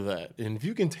temper that. And if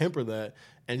you can temper that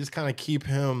and just kind of keep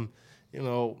him,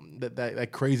 that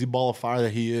crazy ball of fire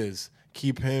that he is,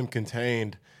 keep him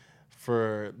contained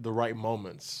for the right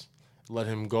moments. let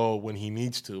him go when he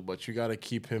needs to, but you got to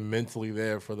keep him mentally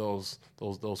there for those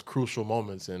crucial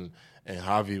moments, and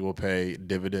Javi will pay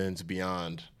dividends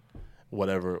beyond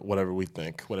whatever we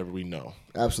think, whatever we know.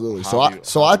 Absolutely.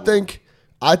 Javi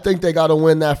I think they got to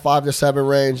win that 5 to 7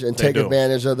 range and take do.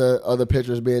 advantage of the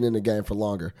pitchers being in the game for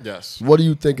longer. Yes. What do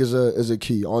you think is a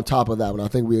key on top of that one? I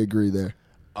think we agree there.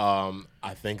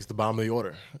 I think it's the bottom of the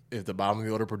order. If the bottom of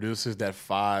the order produces that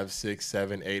 5, 6,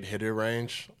 7, 8 hitter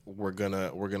range, we're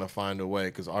gonna find a way,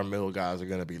 because our middle guys are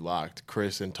gonna be locked.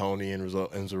 Chris and Tony and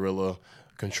Zarilla,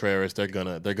 Contreras, they're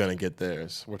gonna get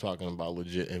theirs. We're talking about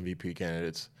legit MVP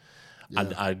candidates.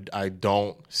 Yeah. I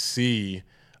don't see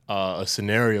a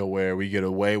scenario where we get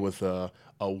away with a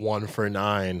 1 for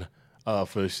 9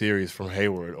 for the series from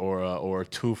Hayward, or a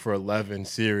 2 for 11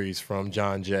 series from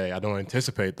John Jay. I don't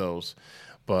anticipate those.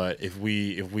 But if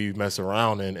we mess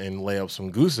around and lay up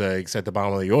some goose eggs at the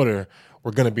bottom of the order,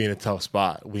 we're going to be in a tough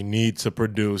spot. We need to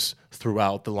produce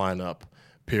throughout the lineup,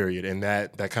 period. And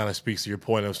that kind of speaks to your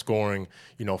point of scoring,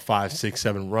 5, 6,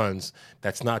 7 runs.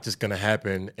 That's not just going to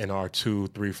happen in our 2,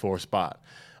 3, 4 spot.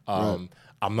 Right.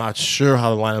 I'm not sure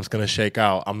how the lineup's going to shake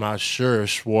out. I'm not sure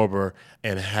Schwarber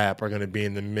and Happ are going to be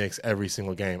in the mix every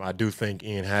single game. I do think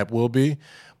Ian Happ will be,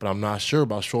 but I'm not sure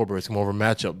about Schwarber. It's more of a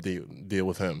matchup deal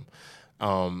with him.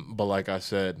 But like I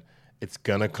said, it's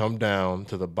going to come down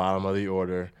to the bottom of the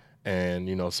order and,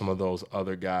 some of those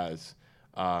other guys,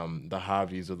 the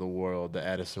Javis of the world, the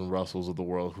Addison Russells of the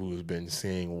world, who's been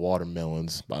seeing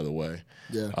watermelons, by the way.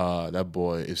 Yeah. That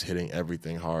boy is hitting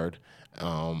everything hard.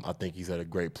 I think he's at a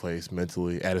great place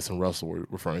mentally. Addison Russell we're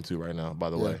referring to right now, by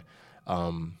the way.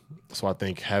 So I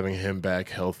think having him back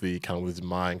healthy, kind of with his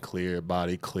mind clear,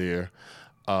 body clear,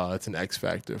 it's an X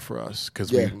factor for us,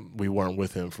 because we weren't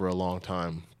with him for a long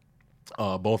time,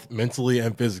 both mentally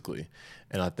and physically.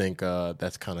 And I think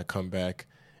that's kind of come back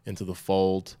into the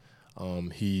fold.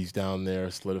 He's down there,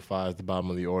 solidifies the bottom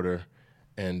of the order.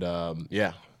 And,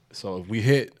 so if we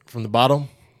hit from the bottom,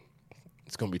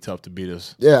 it's going to be tough to beat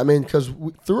us. Yeah, I mean, because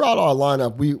throughout our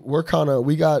lineup,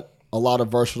 we got a lot of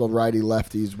versatile righty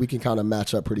lefties. We can kind of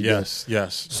match up pretty good.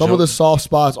 Yes. Some of the soft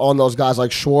spots on those guys,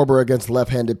 like Schwarber against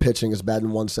left-handed pitching, is batting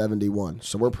 171.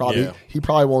 So he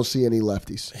probably won't see any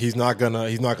lefties. He's not gonna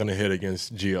hit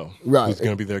against Gio. Right. Who's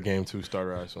gonna be their game 2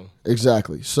 starter, I assume.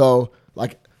 Exactly. So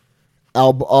like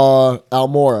Almora.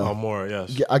 Almora,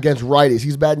 yes. Against righties,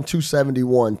 he's batting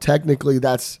 271. Technically,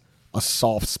 that's a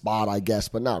soft spot, I guess,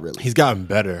 but not really. He's gotten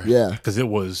better. Yeah. Because it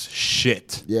was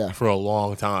shit. Yeah. For a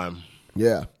long time.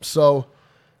 Yeah. So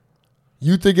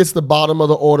you think it's the bottom of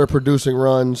the order producing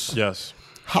runs? Yes.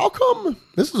 How come?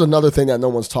 This is another thing that no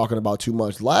one's talking about too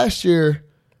much. Last year,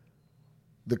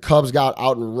 the Cubs got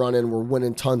out and running, were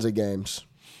winning tons of games.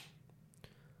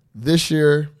 This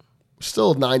year,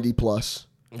 still 90 plus.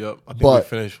 Yep. I think we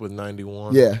finished with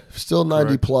 91. Yeah, still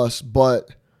 90 plus,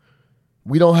 but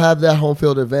we don't have that home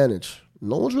field advantage.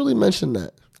 No one's really mentioned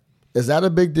that. Is that a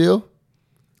big deal?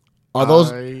 Are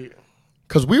those?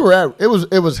 Because we were at it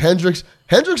was Hendricks.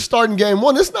 Hendricks starting game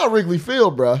 1. It's not Wrigley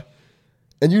Field, bruh.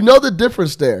 And you know the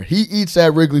difference there. He eats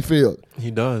at Wrigley Field.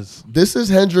 He does. This is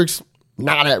Hendricks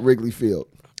not at Wrigley Field.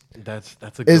 That's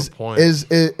a good point. Is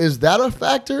that a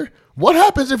factor? What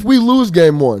happens if we lose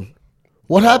game 1?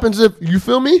 What happens if, you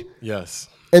feel me? Yes.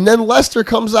 And then Lester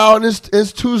comes out and it's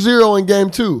 2-0 in game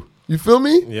 2. You feel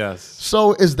me? Yes.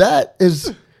 So is that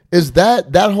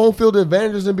home field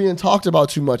advantage isn't being talked about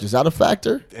too much? Is that a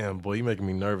factor? Damn, boy, you're making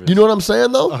me nervous. You know what I'm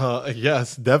saying, though?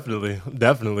 Yes, definitely.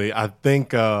 I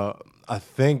think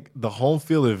the home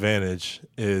field advantage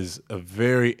is a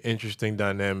very interesting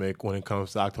dynamic when it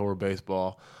comes to October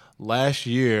baseball. Last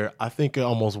year, I think it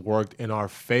almost worked in our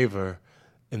favor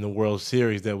in the World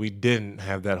Series that we didn't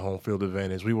have that home field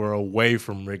advantage. We were away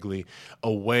from Wrigley,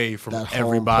 away from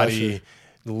everybody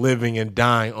living and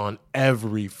dying on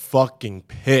every fucking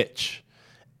pitch.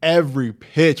 Every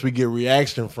pitch we get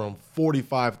reaction from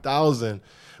 45,000,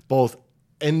 both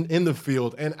in the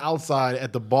field and outside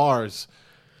at the bars.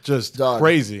 Just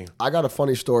crazy. I got a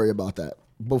funny story about that.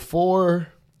 Before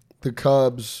the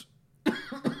Cubs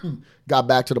got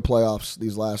back to the playoffs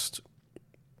this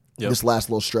last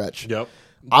little stretch. Yep.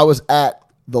 I was at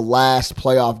the last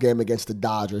playoff game against the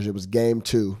Dodgers. It was game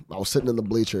 2. I was sitting in the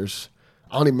bleachers.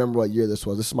 I don't even remember what year this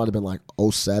was. This might have been like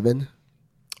 2007.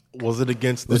 Was it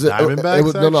against the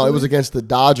Diamondbacks? No, it was against the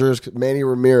Dodgers, Manny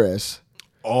Ramirez.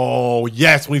 Oh,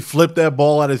 yes. We flipped that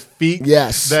ball at his feet.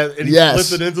 Yes. And he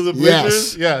flipped it into the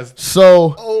bleachers? Yes.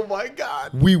 So, oh, my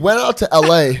God. We went out to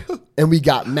L.A. and we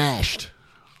got mashed.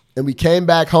 And we came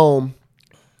back home,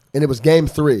 and it was game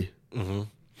 3. Mm-hmm.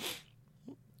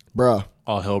 Bruh.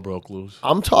 All hell broke loose.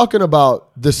 I'm talking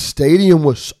about the stadium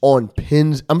was on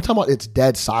pins. I'm talking about it's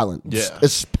dead silent. Yeah.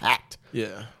 It's packed.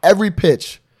 Yeah. Every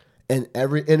pitch and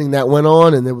every inning that went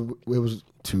on, and it was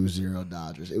 2-0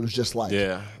 Dodgers. It was just like,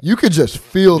 you could just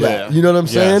feel that. You know what I'm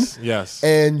saying? Yes.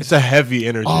 And it's a heavy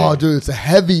energy. Oh, dude,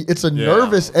 it's a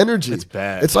nervous energy. It's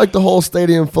bad. It's like the whole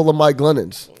stadium full of Mike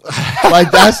Glennons.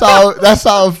 Like that's how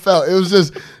it felt. It was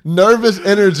just nervous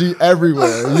energy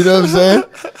everywhere. You know what I'm saying?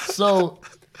 So,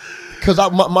 because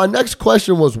my next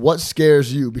question was, what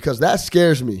scares you? Because that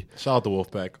scares me. Shout out to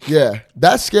Wolfpack. Yeah,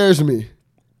 that scares me.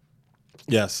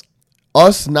 Yes.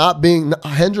 Us not being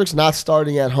Hendricks not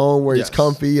starting at home where he's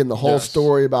comfy, and the whole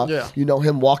story about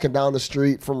him walking down the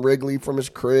street from Wrigley from his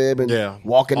crib and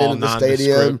walking all into the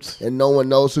stadium and no one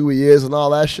knows who he is and all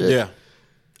that shit. Yeah,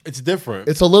 it's different.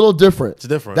 It's a little different. It's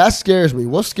different. That scares me.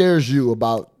 What scares you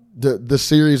about the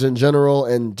series in general,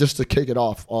 and just to kick it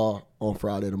off on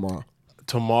Friday tomorrow?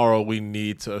 Tomorrow we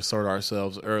need to assert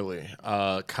ourselves early.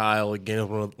 Kyle again is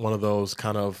one of those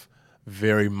kind of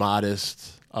very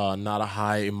modest. Not a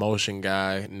high emotion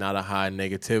guy, not a high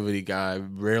negativity guy,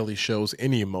 rarely shows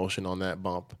any emotion on that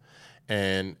bump.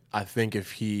 And I think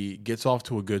if he gets off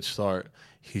to a good start,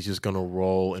 he's just going to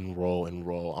roll and roll and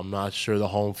roll. I'm not sure the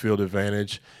home field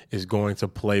advantage is going to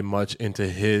play much into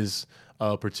his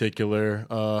particular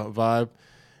vibe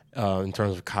in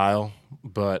terms of Kyle.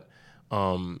 But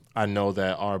I know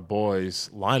that our boys,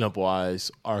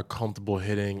 lineup-wise, are comfortable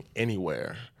hitting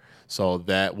anywhere. So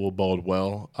that will bode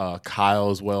well. Kyle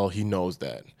as well, he knows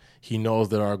that. He knows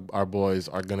that our boys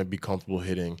are going to be comfortable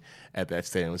hitting at that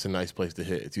stadium. It's a nice place to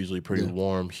hit. It's usually pretty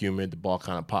warm, humid. The ball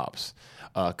kind of pops.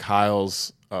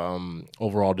 Kyle's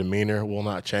overall demeanor will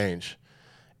not change.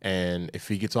 And if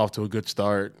he gets off to a good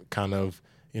start, kind of,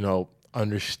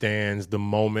 understands the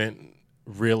moment,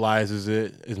 realizes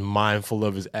it, is mindful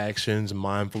of his actions,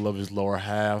 mindful of his lower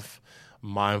half,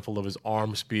 mindful of his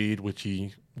arm speed, which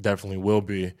he definitely will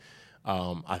be.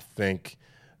 I think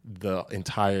the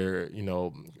entire,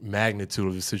 magnitude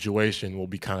of the situation will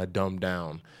be kind of dumbed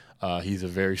down. He's a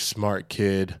very smart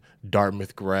kid,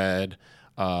 Dartmouth grad,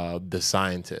 the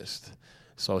scientist.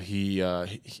 So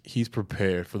he's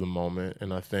prepared for the moment,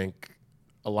 and I think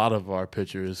a lot of our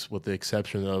pitchers, with the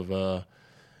exception of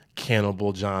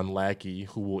Cannibal John Lackey,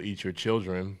 who will eat your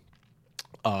children,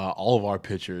 all of our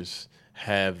pitchers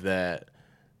have that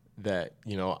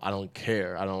I don't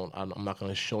care. I'm not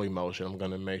going to show emotion. I'm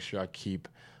going to make sure I keep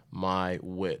my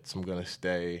wits. I'm going to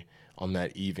stay on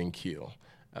that even keel.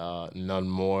 None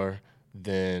more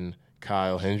than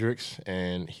Kyle Hendricks,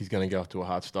 and he's going to get off to a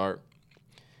hot start,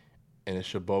 and it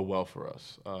should bode well for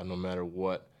us, no matter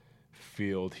what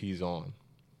field he's on.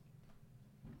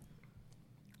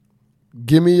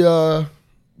 Give me a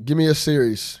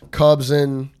series. Cubs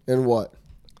in what?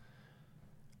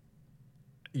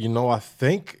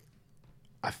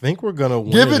 I think we're gonna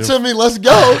win. Give it to me. Let's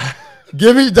go.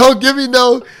 Don't give me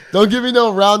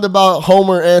no roundabout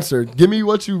homer answer. Give me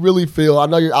what you really feel. I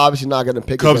know you're obviously not gonna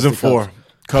pick Cubs in 4.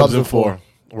 Cubs in 4.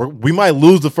 We might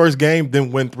lose the first game,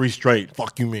 then win 3 straight.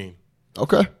 Fuck you mean?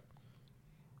 Okay.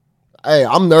 Hey,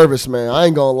 I'm nervous, man. I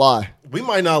ain't gonna lie. We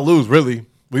might not lose, really.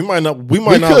 We might not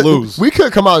lose. We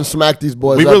could come out and smack these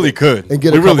boys. We really could. And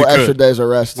get a couple extra days of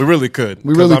rest. We really could.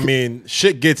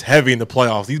 Shit gets heavy in the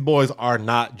playoffs. These boys are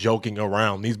not joking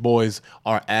around. These boys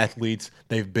are athletes.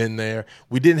 They've been there.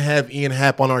 We didn't have Ian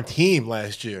Happ on our team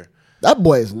last year. That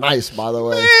boy is nice, by the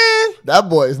way. Man. That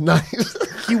boy is nice.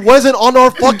 He wasn't on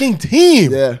our fucking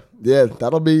team. Yeah. That's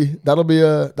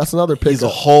another pick. He's a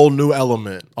whole new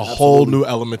element. Whole new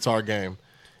element to our game.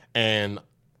 And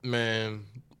man,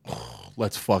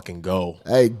 let's fucking go.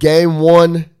 Hey, game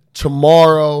 1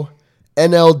 tomorrow,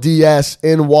 NLDS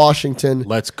in Washington.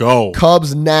 Let's go.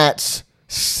 Cubs Nats,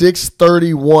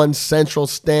 6:31 Central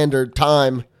Standard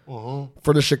Time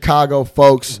for the Chicago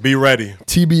folks. Be ready.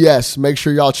 TBS. Make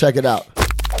sure y'all check it out.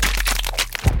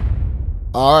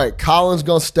 All right, Colin's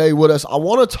going to stay with us. I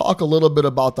want to talk a little bit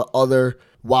about the other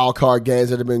wild card games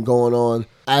that have been going on.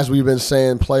 As we've been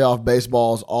saying, playoff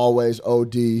baseball is always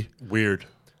OD. Weird.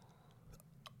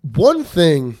 One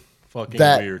thing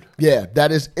weird. Yeah,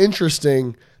 that is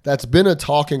interesting, that's been a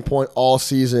talking point all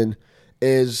season,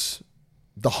 is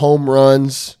the home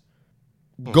runs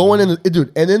going in.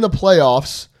 Dude, and in the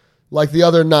playoffs, like the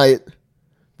other night,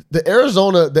 the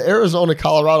Arizona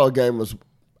Colorado game was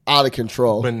out of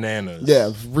control. Bananas. Yeah, it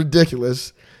was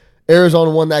ridiculous.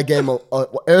 Arizona won that game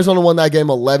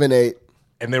 11-8.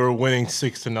 And they were winning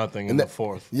 6-0 in the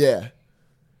fourth. Yeah.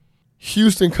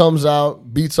 Houston comes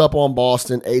out, beats up on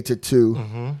Boston 8-2.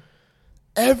 Mm-hmm.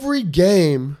 Every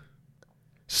game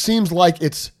seems like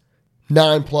it's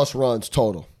 9+ runs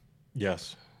total.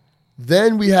 Yes.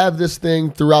 Then we have this thing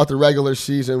throughout the regular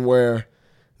season where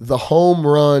the home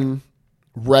run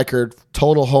record,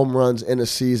 total home runs in a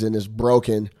season, is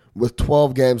broken with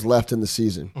 12 games left in the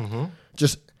season. Mm-hmm.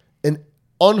 Just an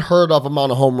unheard of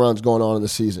amount of home runs going on in the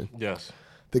season. Yes.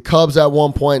 The Cubs at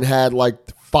one point had like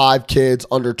 5 kids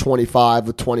under 25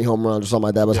 with 20 home runs or something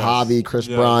like that. It was Javi, Chris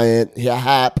Bryant,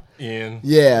 Hap. Ian.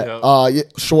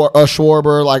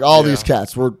 Schwarber, like all these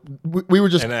cats. We were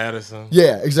just... And Addison.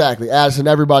 Yeah, exactly. Addison,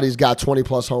 everybody's got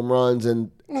 20-plus home runs, and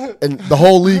the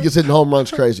whole league is hitting home runs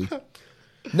crazy.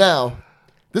 Now,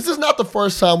 this is not the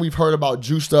first time we've heard about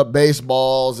juiced-up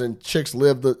baseballs and chicks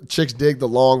dig the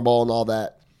long ball and all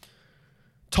that.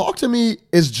 Talk to me,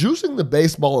 is juicing the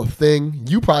baseball a thing?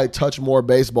 You probably touch more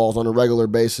baseballs on a regular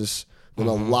basis than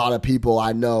a lot of people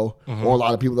I know or a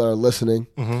lot of people that are listening.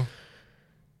 Mm-hmm.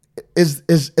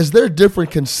 Is there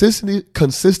different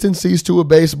consistencies to a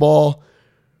baseball?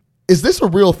 Is this a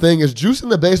real thing? Is juicing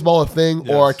the baseball a thing,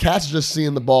 or are cats just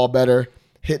seeing the ball better,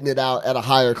 hitting it out at a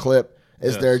higher clip?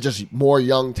 Is there just more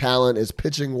young talent? Is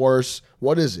pitching worse?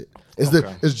 What is it? Is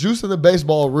juicing the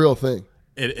baseball a real thing?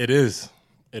 It is.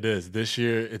 It is. This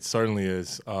year, it certainly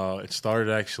is. It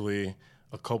started actually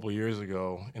a couple years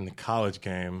ago in the college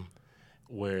game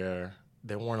where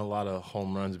there weren't a lot of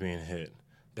home runs being hit.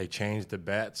 They changed the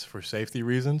bats for safety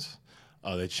reasons.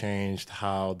 They changed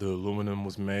how the aluminum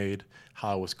was made,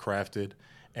 how it was crafted,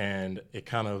 and it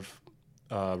kind of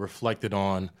reflected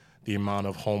on the amount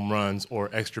of home runs or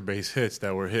extra base hits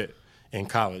that were hit in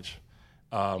college.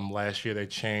 Last year, they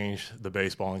changed the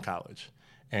baseball in college.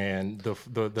 And the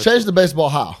change the baseball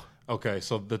how? Okay,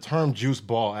 so the term juice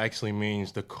ball actually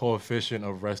means the coefficient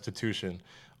of restitution,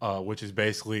 which is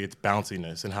basically its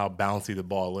bounciness and how bouncy the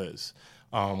ball is.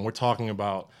 We're talking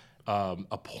about a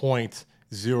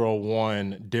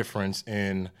 0.01 difference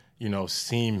in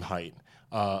seam height,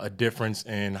 a difference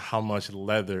in how much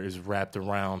leather is wrapped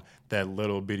around that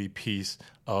little bitty piece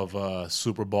of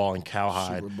super ball and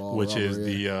cowhide, which is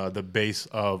the base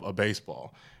of a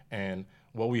baseball. And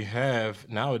what we have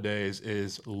nowadays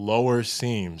is lower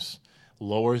seams,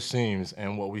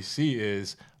 and what we see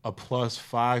is a plus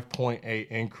 5.8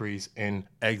 increase in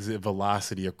exit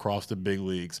velocity across the big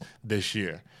leagues this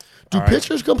year. Do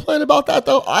pitchers complain about that,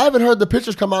 though? I haven't heard the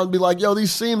pitchers come out and be like, yo,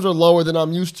 these seams are lower than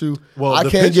I'm used to. Well, I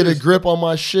can't get a grip on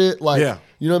my shit. Like,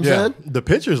 you know what I'm saying? The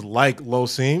pitchers like low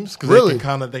seams because they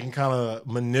can kind of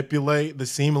manipulate the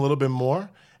seam a little bit more.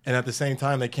 And at the same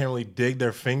time, they can't really dig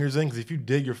their fingers in because if you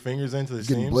dig your fingers into the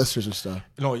seams, blisters and stuff.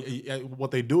 No, what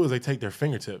they do is they take their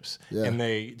fingertips and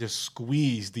they just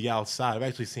squeeze the outside. I've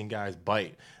actually seen guys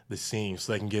bite the seams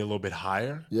so they can get a little bit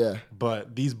higher. Yeah,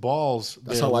 but these balls,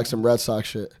 that sound like some Red Sox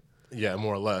shit. Yeah,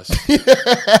 more or less.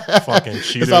 Fucking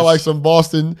cheaters. It sound like some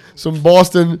Boston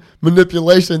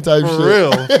manipulation type shit. For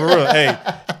real. Hey,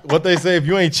 what they say, if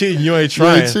you ain't cheating, you ain't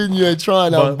trying. You ain't cheating, you ain't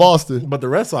trying out in Boston. But the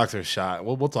Red Sox are shot.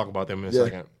 We'll talk about them in a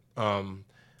second.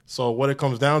 So what it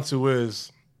comes down to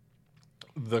is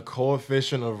the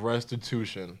coefficient of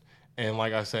restitution. And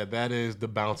like I said, that is the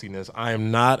bounciness. I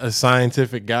am not a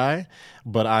scientific guy,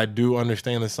 but I do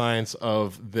understand the science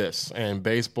of this. And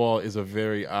baseball is a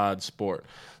very odd sport.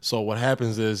 So what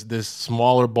happens is this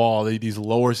smaller ball, these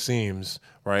lower seams,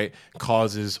 right,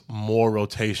 causes more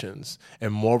rotations.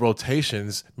 And more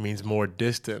rotations means more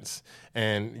distance.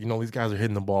 And, these guys are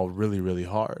hitting the ball really, really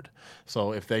hard.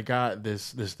 So if they got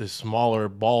this smaller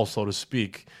ball, so to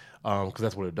speak, because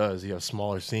that's what it does. You have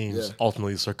smaller seams. Yeah.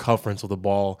 Ultimately, the circumference of the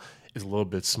ball is a little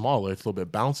bit smaller. It's a little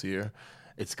bit bouncier.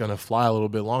 It's going to fly a little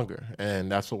bit longer.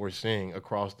 And that's what we're seeing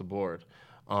across the board.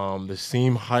 The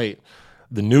seam height,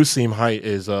 the new seam height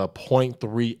is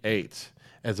 0.38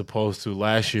 as opposed to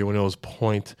last year when it was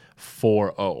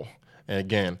 0.40. And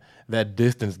again, that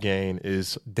distance gain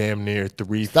is damn near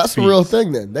 3 feet. That's the real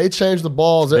thing then. They changed the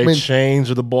balls. They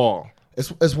changed the ball. It's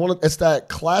that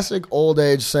classic old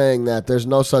age saying that there's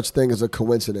no such thing as a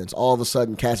coincidence. All of a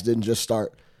sudden, cats didn't just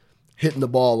start hitting the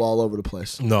ball all over the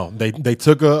place. No, they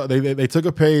took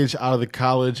a page out of the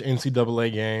college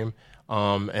NCAA game,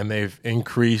 and they've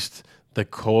increased the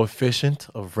coefficient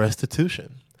of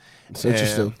restitution. It's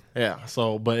interesting. Yeah.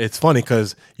 So, but it's funny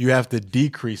because you have to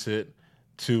decrease it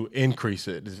to increase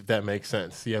it, if that makes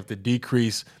sense. You have to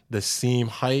decrease the seam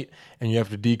height, and you have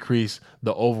to decrease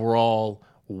the overall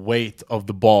weight of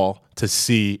the ball to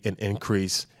see an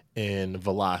increase in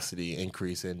velocity,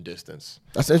 increase in distance.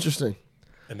 That's interesting.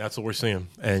 And that's what we're seeing.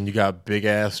 And you got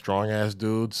big-ass, strong-ass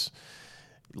dudes,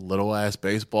 little-ass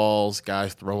baseballs,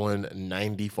 guys throwing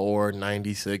 94,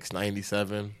 96,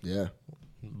 97. Yeah.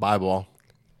 Bye ball.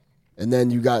 And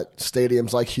then you got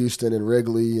stadiums like Houston and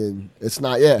Wrigley, and it's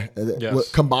not, Yes.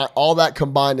 all that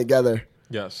combined together.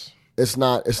 Yes. it's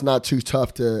not too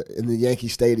tough to in the Yankee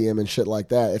Stadium and shit like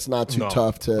that. It's not too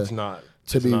tough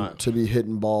to be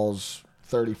hitting balls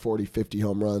 30, 40, 50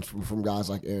 home runs from guys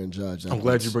like Aaron Judge. I'm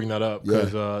glad you bring that up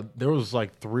because there was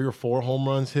like 3 or 4 home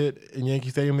runs hit in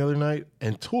Yankee Stadium the other night,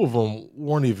 and 2 of them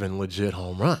weren't even legit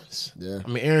home runs. Yeah, I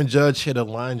mean, Aaron Judge hit a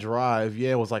line drive.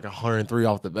 Yeah, it was like 103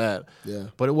 off the bat. Yeah,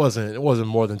 but it wasn't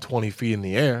more than 20 feet in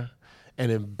the air,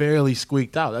 and it barely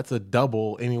squeaked out. That's a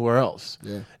double anywhere else.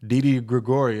 Yeah, Didi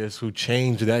Gregorius, who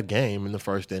changed that game in the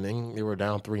first inning, they were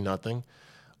down 3-0.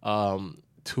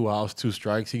 2 outs, 2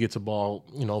 strikes. He gets a ball,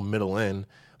 middle in,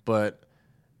 but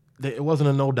it wasn't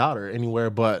a no-doubter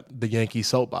anywhere but the Yankee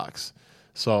soapbox.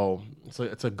 So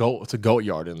it's a goat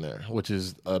yard in there, which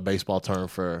is a baseball term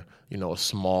for a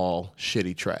small,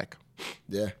 shitty track.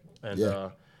 Yeah,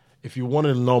 and if you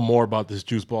wanted to know more about this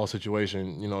juice ball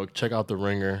situation, check out The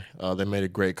Ringer. They made a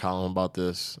great column about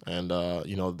this, and the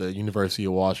University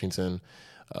of Washington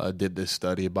did this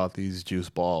study about these juice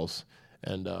balls,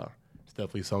 and it's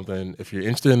definitely something. If you're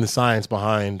interested in the science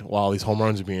behind why all these home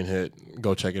runs are being hit,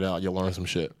 go check it out. You'll learn some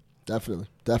shit.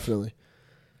 Definitely.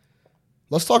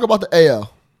 Let's talk about the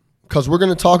AL because we're going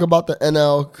to talk about the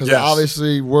NL because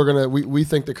obviously we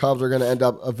think the Cubs are going to end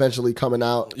up eventually coming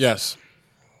out. Yes.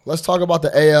 Let's talk about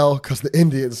the AL because the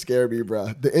Indians scare me,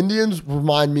 bro. The Indians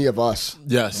remind me of us.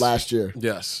 Yes. Last year.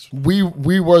 Yes. We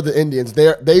were the Indians.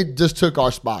 They just took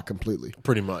our spot completely.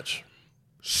 Pretty much.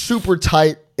 Super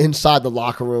tight inside the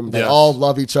locker room. They all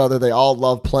love each other. They all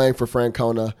love playing for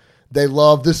Francona. They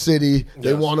love the city.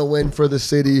 They want to win for the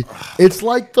city. It's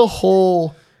like the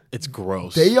whole... It's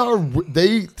gross.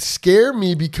 They scare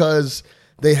me because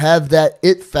they have that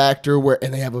it factor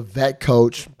and they have a vet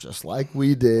coach just like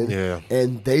we did. Yeah.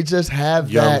 And they just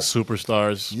have young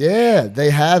superstars. Yeah.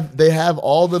 They have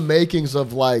all the makings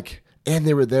of and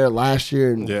they were there last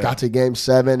year and got to Game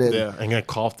 7 and and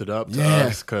coughed it up to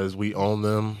us because we own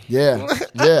them. Yeah.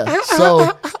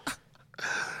 So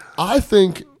I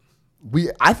think we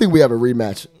have a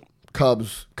rematch.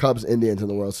 Cubs Indians in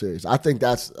the World Series. I think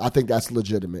that's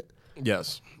legitimate.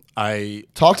 Yes.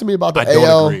 Talk to me about the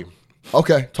AL. Don't agree.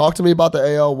 Okay, talk to me about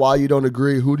the AL. Why you don't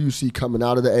agree? Who do you see coming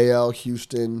out of the AL?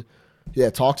 Houston. Yeah,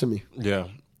 talk to me. Yeah.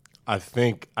 I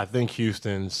think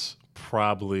Houston's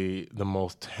probably the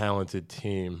most talented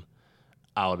team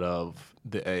out of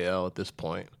the AL at this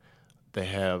point. They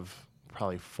have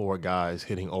probably 4 guys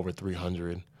hitting over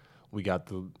 300. We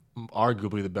got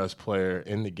arguably the best player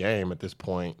in the game at this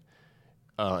point,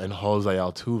 in Jose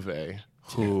Altuve,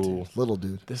 who little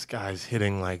dude. This guy's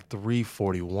hitting like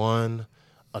 341.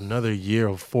 Another year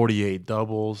of 48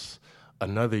 doubles.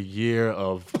 Another year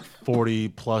of 40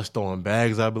 plus stolen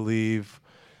bags, I believe.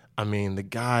 I mean, the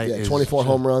guy is 24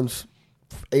 home runs,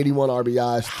 81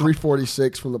 RBIs,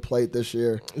 346 from the plate this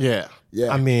year. Yeah.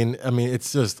 I mean,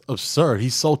 it's just absurd.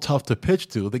 He's so tough to pitch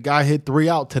to. The guy hit 3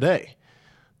 out today.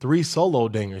 3 solo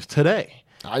dingers today.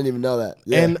 I didn't even know that.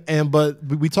 Yeah. But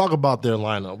we talk about their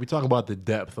lineup. We talk about the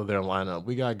depth of their lineup.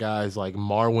 We got guys like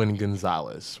Marwin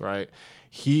Gonzalez, right?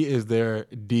 He is their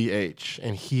DH,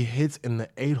 and he hits in the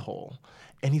 8-hole.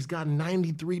 And he's got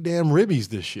 93 damn ribbies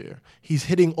this year. He's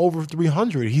hitting over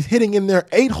 300. He's hitting in their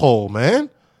 8-hole, man.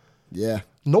 Yeah.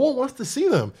 No one wants to see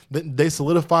them. They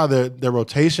solidify their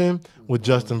rotation with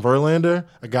Justin Verlander,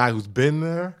 a guy who's been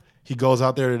there. He goes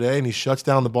out there today, and he shuts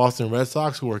down the Boston Red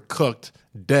Sox, who are cooked,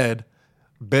 dead,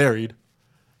 buried.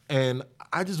 And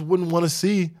I just wouldn't want to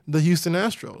see the Houston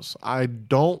Astros. I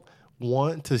don't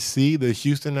want to see the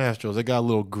Houston Astros. They got a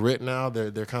little grit now.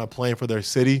 They're kind of playing for their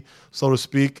city, so to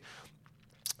speak.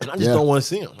 And I just don't want to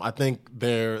see them. I think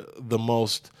they're the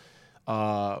most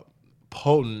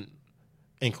potent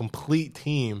and complete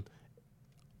team,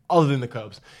 other than the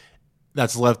Cubs,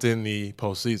 that's left in the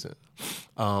postseason.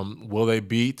 Will they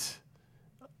beat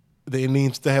the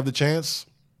Indians to have the chance?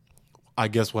 I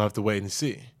guess we'll have to wait and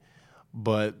see.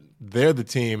 But they're the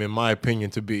team, in my opinion,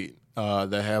 to beat.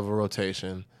 They have a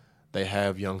rotation. They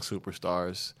have young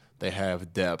superstars. They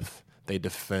have depth. They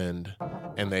defend.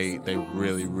 And they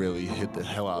really, really hit the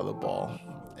hell out of the ball.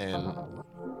 And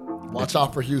watch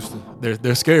out for Houston.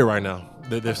 They're scary right now.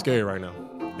 They're scary right now.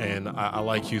 And I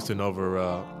like Houston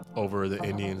over the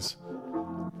Indians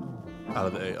out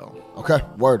of the AL. Okay,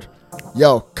 word.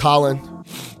 Yo, Colin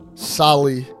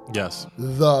Solly. Yes.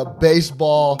 The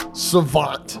baseball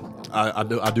savant. I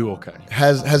do okay.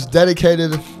 Has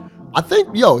dedicated, I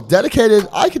think, dedicated,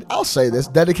 I'll say this,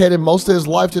 dedicated most of his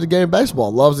life to the game of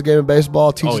baseball. Loves the game of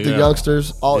baseball, teaches the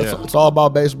youngsters. It's all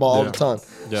about baseball all the time.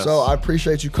 Yes. So I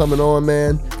appreciate you coming on,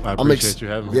 man. I appreciate you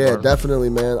having me. Yeah, definitely,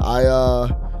 man.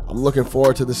 I'm looking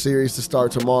forward to the series to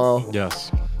start tomorrow. Yes.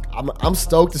 I'm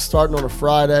stoked it's starting on a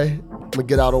Friday. I'm going to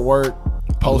get out of work.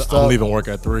 post I'm up. leaving work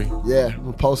at 3. Yeah,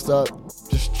 we'll post up,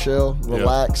 just chill,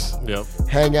 relax, Yep.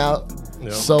 hang out.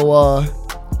 Yep. So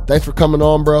thanks for coming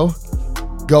on, bro.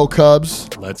 Go Cubs.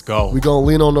 Let's go. We're gonna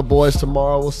lean on the boys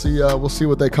tomorrow. We'll see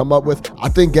what they come up with. I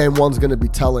think game one's gonna be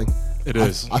telling. It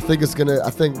is. I think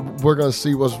we're gonna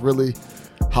see what's really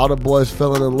how the boys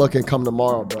feeling and looking come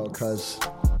tomorrow, bro. Cause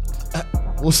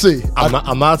we'll see.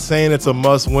 I'm not saying it's a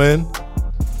must win,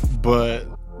 but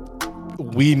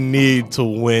we need to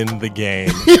win the game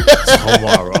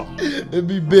tomorrow. It'd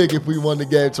be big if we won the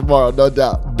game tomorrow, no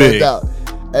doubt. Big. No doubt.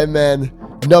 And man,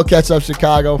 no catch up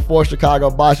Chicago, for Chicago,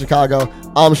 by Chicago.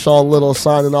 I'm Sean Little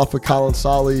signing off with Colin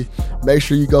Solly. Make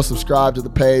sure you go subscribe to the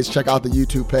page. Check out the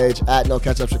YouTube page at No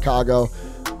Catch Up Chicago.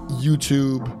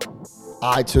 YouTube,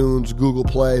 iTunes, Google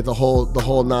Play, the whole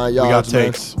 9 yards.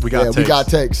 We got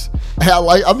takes.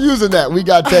 I'm using that. We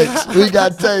got takes. We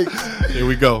got takes. Here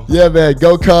we go. Yeah, man.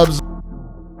 Go Cubs.